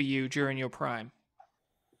training for you during your prime?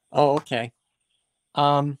 Oh, okay.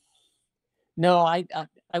 No, I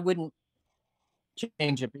wouldn't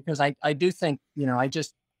change it, because I do think, I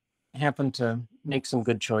just happened to make some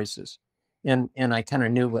good choices, and I kind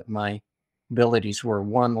of knew what my abilities were.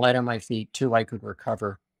 One, light on my feet. Two, I could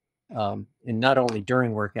recover. and not only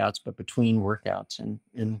during workouts, but between workouts.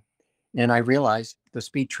 And I realized the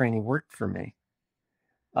speed training worked for me.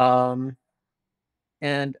 And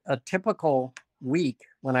a typical week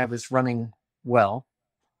when I was running well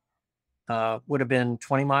would have been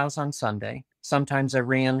 20 miles on Sunday. Sometimes I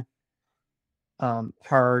ran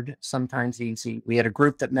hard, sometimes easy. We had a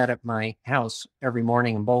group that met at my house every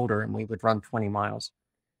morning in Boulder, and we would run 20 miles.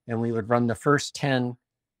 And we would run the first 10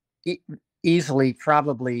 easily,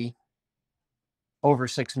 probably over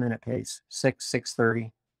 6-minute pace,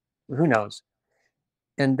 6:30, who knows.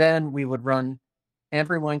 And then we would run,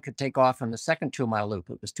 everyone could take off on the second 2-mile loop.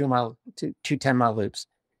 It was two 10-mile loops.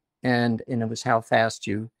 And it was how fast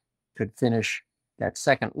you could finish that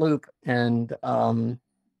second loop. And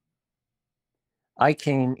I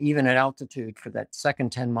came, even at altitude, for that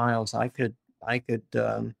second 10 miles, I could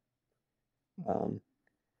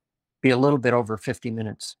be a little bit over 50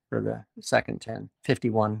 minutes for the second 10,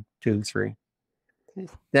 51, 2, 3.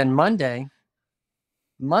 Then Monday,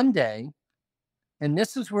 and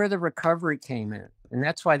this is where the recovery came in, and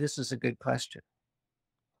that's why this is a good question.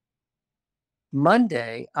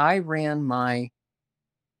 Monday, I ran my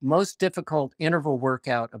most difficult interval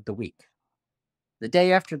workout of the week, the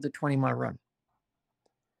day after the 20-mile run.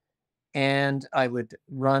 And I would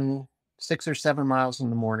run 6 or 7 miles in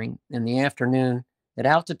the morning. In the afternoon, at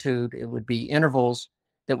altitude, it would be intervals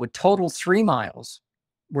that would total 3 miles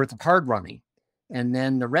worth of hard running. And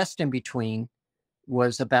then the rest in between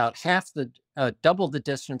was about double the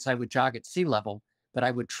distance I would jog at sea level, but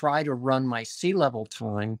I would try to run my sea level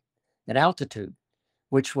time at altitude,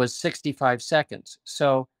 which was 65 seconds.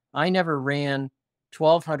 So I never ran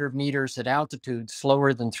 1,200 meters at altitude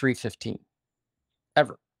slower than 3:15,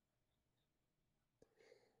 ever.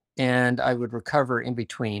 And I would recover in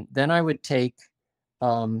between. Then I would take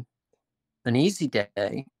an easy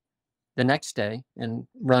day the next day and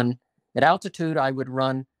run at altitude. I would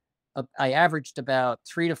run, I averaged about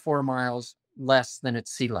 3 to 4 miles less than at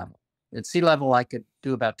sea level. At sea level, I could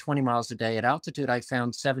do about 20 miles a day. At altitude, I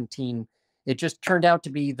found 17. It just turned out to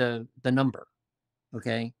be the number,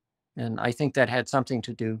 okay? And I think that had something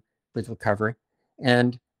to do with recovery.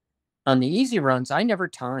 And on the easy runs, I never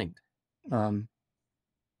timed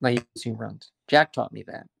my easy runs. Jack taught me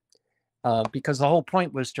that because the whole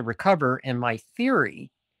point was to recover. And my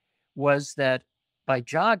theory was that by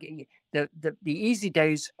jogging, the easy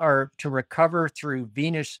days are to recover through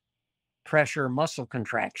venous pressure muscle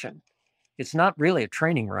contraction. It's not really a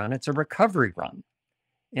training run, it's a recovery run.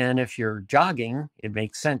 And if you're jogging, it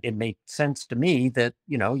makes sense. It made sense to me that,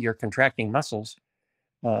 you're contracting muscles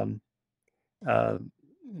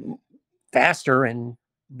faster and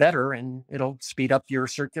better, and it'll speed up your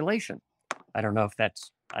circulation. I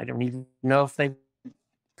don't even know if they've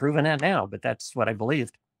proven that now, but that's what I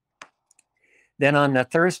believed. Then on the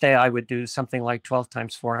Thursday, I would do something like 12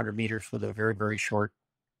 times 400 meters with a very, very short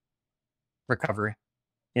recovery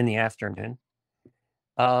in the afternoon.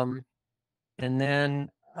 And then,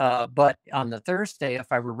 but on the Thursday,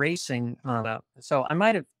 if I were racing, so I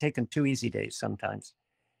might have taken 2 easy days sometimes.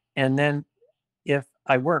 And then if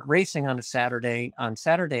I weren't racing on Saturday,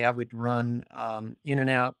 I would run in and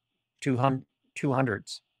out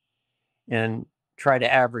 200s and try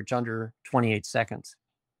to average under 28 seconds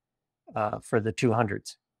for the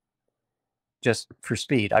 200s. Just for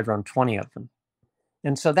speed, I'd run 20 of them.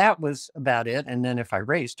 And so that was about it. And then if I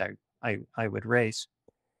raced, I would race.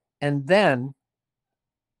 And then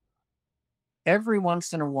every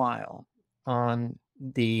once in a while on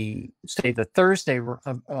the Thursday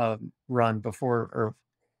run before, or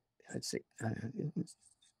let's see,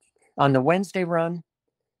 on the Wednesday run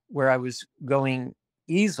where I was going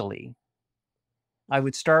easily, I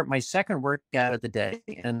would start my second workout of the day,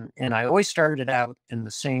 and I always started out in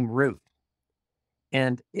the same route,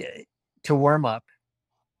 and to warm up.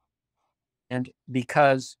 And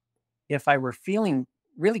because if I were feeling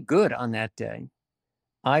really good on that day,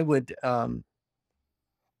 I would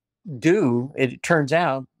it turns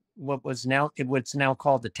out, what's now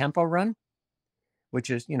called the tempo run, which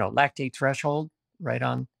is, lactate threshold right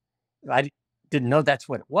on. I didn't know that's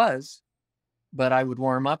what it was, but I would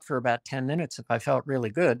warm up for about 10 minutes if I felt really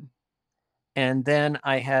good. And then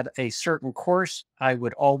I had a certain course I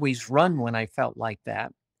would always run when I felt like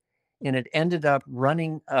that. And it ended up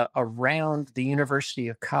running around the University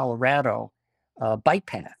of Colorado bike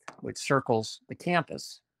path, which circles the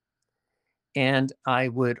campus. And I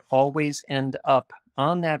would always end up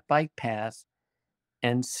on that bike path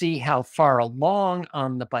and see how far along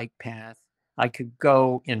on the bike path I could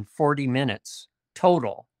go in 40 minutes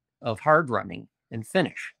total of hard running and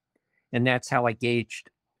finish. And that's how I gauged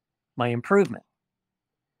my improvement.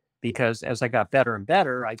 because as I got better and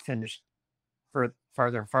better, I finished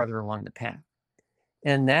farther and farther along the path.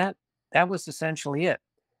 And that was essentially it.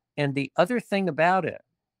 And the other thing about it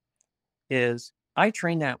is I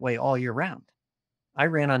trained that way all year round. I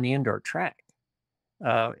ran on the indoor track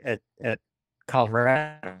at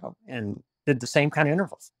Colorado and did the same kind of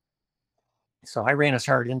intervals. So I ran as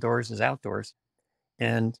hard indoors as outdoors.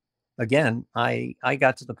 And again, I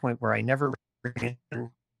got to the point where I never ran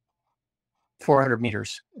 400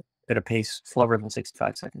 meters at a pace slower than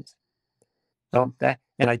 65 seconds. So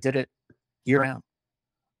and I did it year round.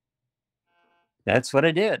 That's what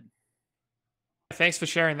I did. Thanks for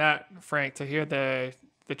sharing that, Frank. To hear the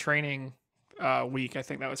training week, I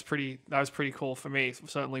think that was pretty cool for me.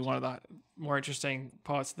 Certainly one of the more interesting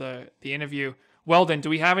parts of the interview. Weldon, do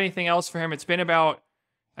we have anything else for him? It's been about,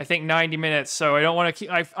 I think, 90 minutes, so I don't want to keep.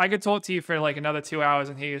 I could talk to you for like another 2 hours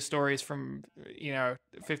and hear your stories from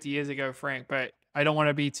 50 years ago, Frank. But I don't want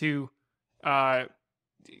to be too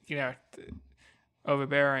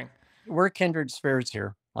overbearing. We're kindred spirits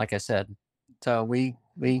here, like I said. So we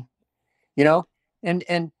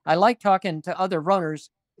and I like talking to other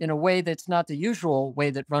runners in a way that's not the usual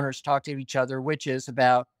way that runners talk to each other, which is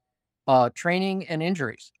about training and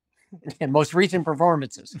injuries and most recent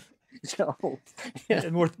performances. So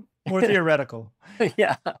more theoretical.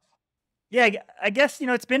 Yeah. I guess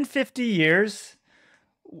it's been 50 years.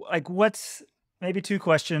 Like, what's maybe two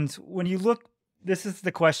questions when you look? This is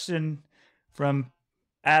the question from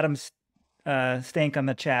Adam Stank on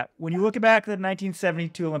the chat. When you look back at the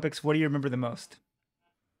 1972 Olympics, what do you remember the most?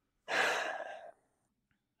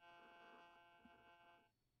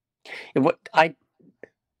 I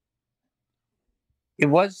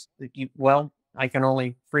can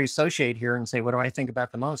only free associate here and say, what do I think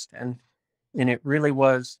about the most? And it really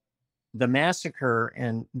was the massacre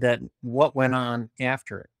and what went on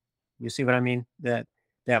after it. You see what I mean? That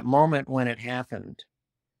moment when it happened.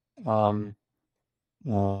 And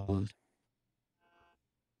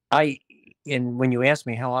when you ask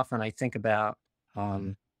me how often I think about,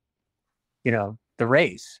 the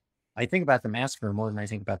race, I think about the massacre more than I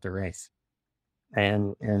think about the race,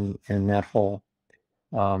 and that whole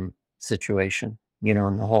situation,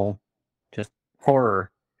 and the whole just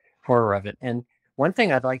horror of it. And one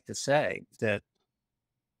thing I'd like to say that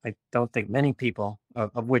I don't think many people,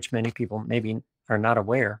 of which many people maybe are not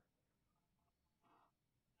aware,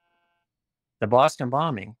 the Boston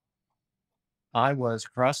bombing, I was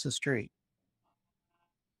across the street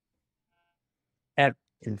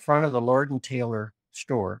in front of the Lord & Taylor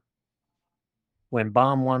store when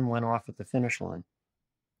Bomb 1 went off at the finish line.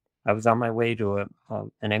 I was on my way to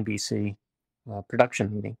an NBC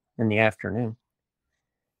production meeting in the afternoon,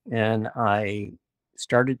 and I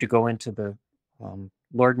started to go into the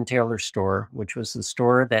Lord & Taylor store, which was the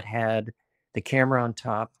store that had the camera on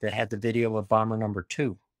top that had the video of bomber number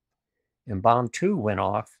 2. And Bomb 2 went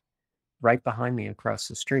off right behind me across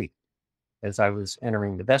the street as I was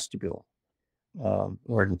entering the vestibule,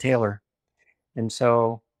 Lord & Taylor. And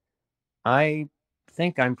so I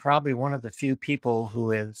think I'm probably one of the few people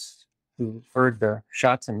who heard the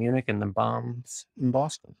shots in Munich and the bombs in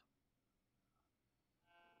Boston.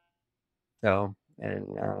 So,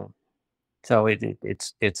 so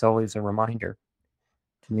it's always a reminder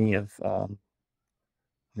to me of how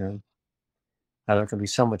there can be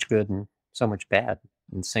so much good and so much bad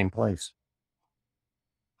in the same place.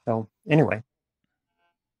 So anyway.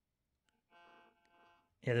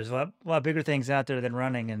 Yeah, there's a lot bigger things out there than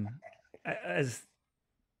running, and as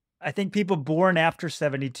I think people born after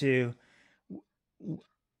 72,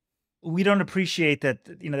 we don't appreciate that.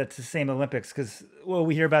 That's the same Olympics because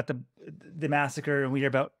we hear about the massacre and we hear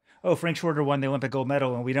about Frank Shorter won the Olympic gold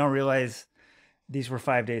medal, and we don't realize these were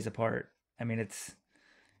 5 days apart. I mean, it's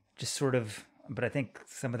just sort of. But I think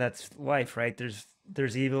some of that's life, right? There's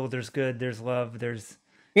evil, there's good, there's love, they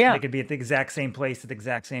could be at the exact same place at the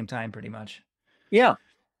exact same time, pretty much. Yeah.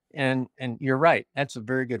 And you're right. That's a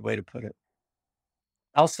very good way to put it.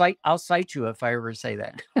 I'll cite you if I ever say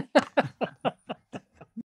that.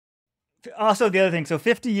 Also, the other thing, so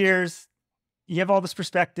 50 years, you have all this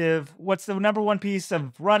perspective. What's the number one piece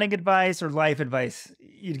of running advice or life advice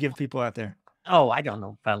you'd give people out there? Oh, I don't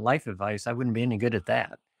know about life advice. I wouldn't be any good at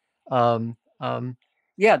that.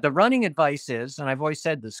 Yeah, the running advice is, and I've always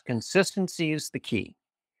said this, consistency is the key.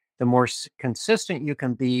 The more consistent you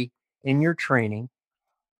can be in your training,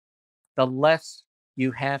 the less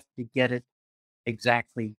you have to get it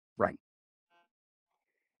exactly right.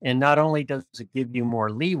 And not only does it give you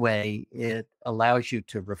more leeway, it allows you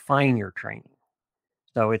to refine your training.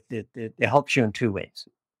 So it helps you in two ways.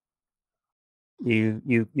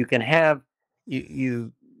 You can have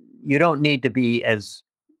you don't need to be as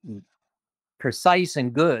precise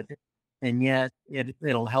and good, and yet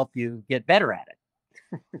it'll help you get better at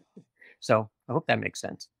it. So I hope that makes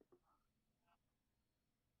sense.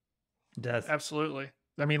 It does. Absolutely.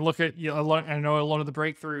 I mean, look at, I know a lot of the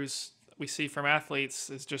breakthroughs we see from athletes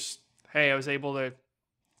is just, hey, I was able to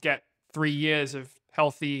get 3 years of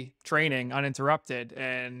healthy training uninterrupted,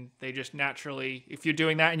 and they just naturally, if you're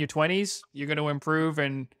doing that in your 20s, you're going to improve,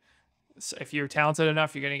 and if you're talented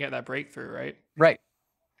enough, you're going to get that breakthrough, right? Right.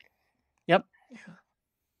 Yep.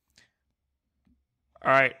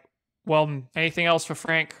 All right. Well, anything else for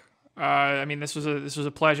Frank? I mean, this was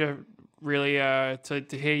a pleasure, really, to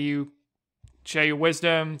hear you share your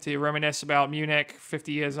wisdom, to reminisce about Munich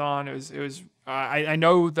 50 years on. It was. I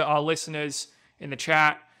know that our listeners in the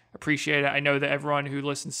chat appreciate it. I know that everyone who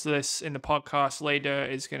listens to this in the podcast later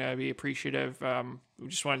is going to be appreciative. We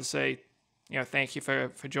just wanted to say, thank you for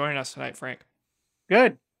joining us tonight, Frank.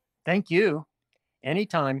 Good. Thank you.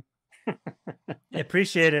 Anytime. I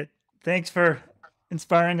appreciate it. Thanks for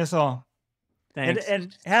inspiring us all. Thanks.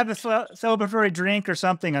 And have a celebratory drink or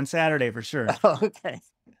something on Saturday for sure. Okay.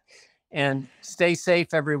 And stay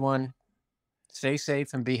safe, everyone. Stay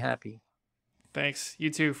safe and be happy. Thanks. You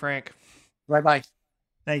too, Frank. Bye-bye.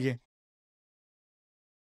 Thank you.